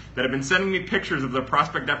t-shirts, that have been sending me pictures of the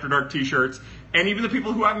Prospect After Dark t-shirts, and even the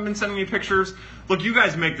people who haven't been sending me pictures, look, you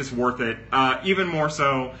guys make this worth it, even more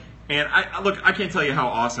so. And I can't tell you how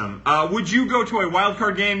awesome. Would you go to a wild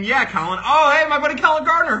card game? Yeah, Colin. Oh, hey, my buddy Colin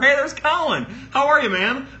Gardner. Hey, there's Colin. How are you,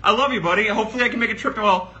 man? I love you, buddy. Hopefully I can make a trip.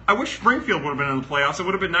 Well, I wish Springfield would have been in the playoffs. It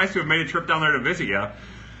would have been nice to have made a trip down there to visit you.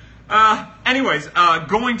 Anyways,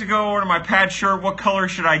 going to go order my Pad shirt. What color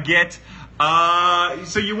should I get?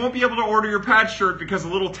 So you won't be able to order your Pad shirt because the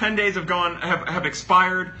little 10 days have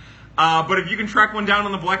expired. But if you can track one down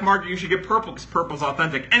on the black market, you should get purple because purple's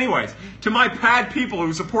authentic. Anyways, to my Pad people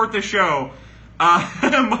who support this show,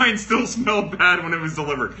 mine still smelled bad when it was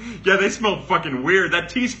delivered. Yeah, they smelled fucking weird. That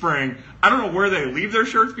Teespring, I don't know where they leave their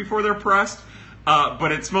shirts before they're pressed,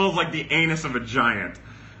 but it smells like the anus of a giant.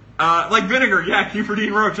 Like vinegar, yeah, Hubert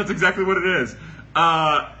Dean Roach, that's exactly what it is.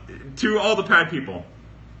 To all the Pad people.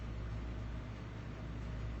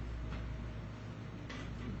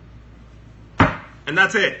 And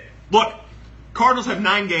that's it. Look, Cardinals have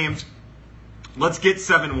 9 games. Let's get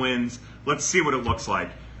 7 wins. Let's see what it looks like.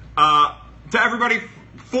 For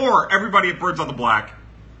everybody at Birds on the Black.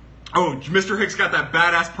 Oh, Mr. Hicks got that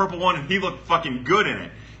badass purple one, and he looked fucking good in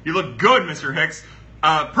it. You look good, Mr. Hicks.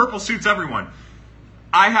 Purple suits everyone.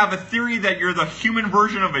 I have a theory that you're the human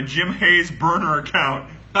version of a Jim Hayes burner account.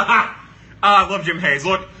 I love Jim Hayes.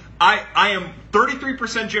 Look, I am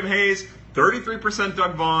 33% Jim Hayes, 33%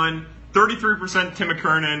 Doug Vaughn, 33% Tim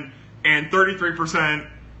McKernan, and 33%,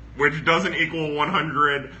 which doesn't equal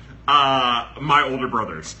 100, my older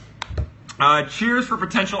brothers. Cheers for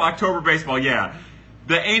potential October baseball. Yeah,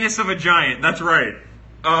 the anus of a giant. That's right.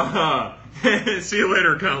 See you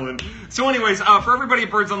later, Colin. So anyways, for everybody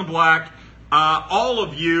at Birds on the Black, all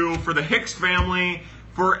of you, for the Hicks family,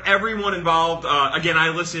 for everyone involved, again, I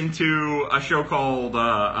listen to a show called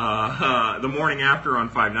The Morning After on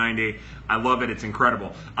 590. I love it. It's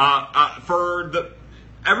incredible. For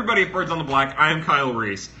everybody at Birds on the Black, I am Kyle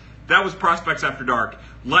Reese. That was Prospects After Dark.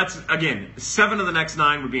 Again, 7 of the next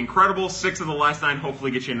 9 would be incredible. 6 of the last 9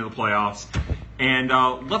 hopefully get you into the playoffs. And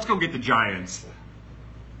let's go get the Giants.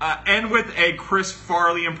 And with a Chris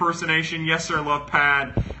Farley impersonation. Yes, sir, love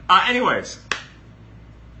Pad. Anyways,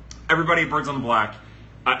 everybody at Birds on the Black,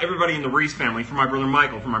 everybody in the Reese family, for my brother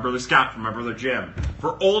Michael, for my brother Scott, for my brother Jim,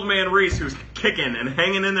 for old man Reese, who's kicking and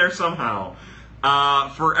hanging in there somehow,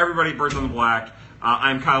 for everybody at Birds on the Black,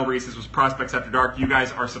 I'm Kyle Reese. This was Prospects After Dark. You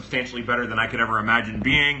guys are substantially better than I could ever imagine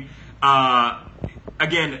being.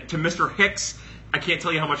 Again, to Mr. Hicks, I can't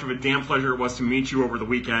tell you how much of a damn pleasure it was to meet you over the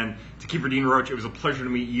weekend. To Keeper Dean Roach, it was a pleasure to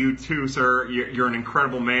meet you too, sir. You're an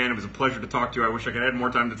incredible man. It was a pleasure to talk to you. I wish I could have had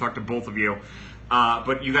more time to talk to both of you.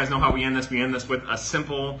 But you guys know how we end this. We end this with a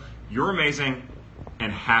simple, you're amazing,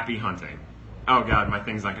 and happy hunting. Oh, God, my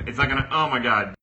thing's not going to, oh, my God.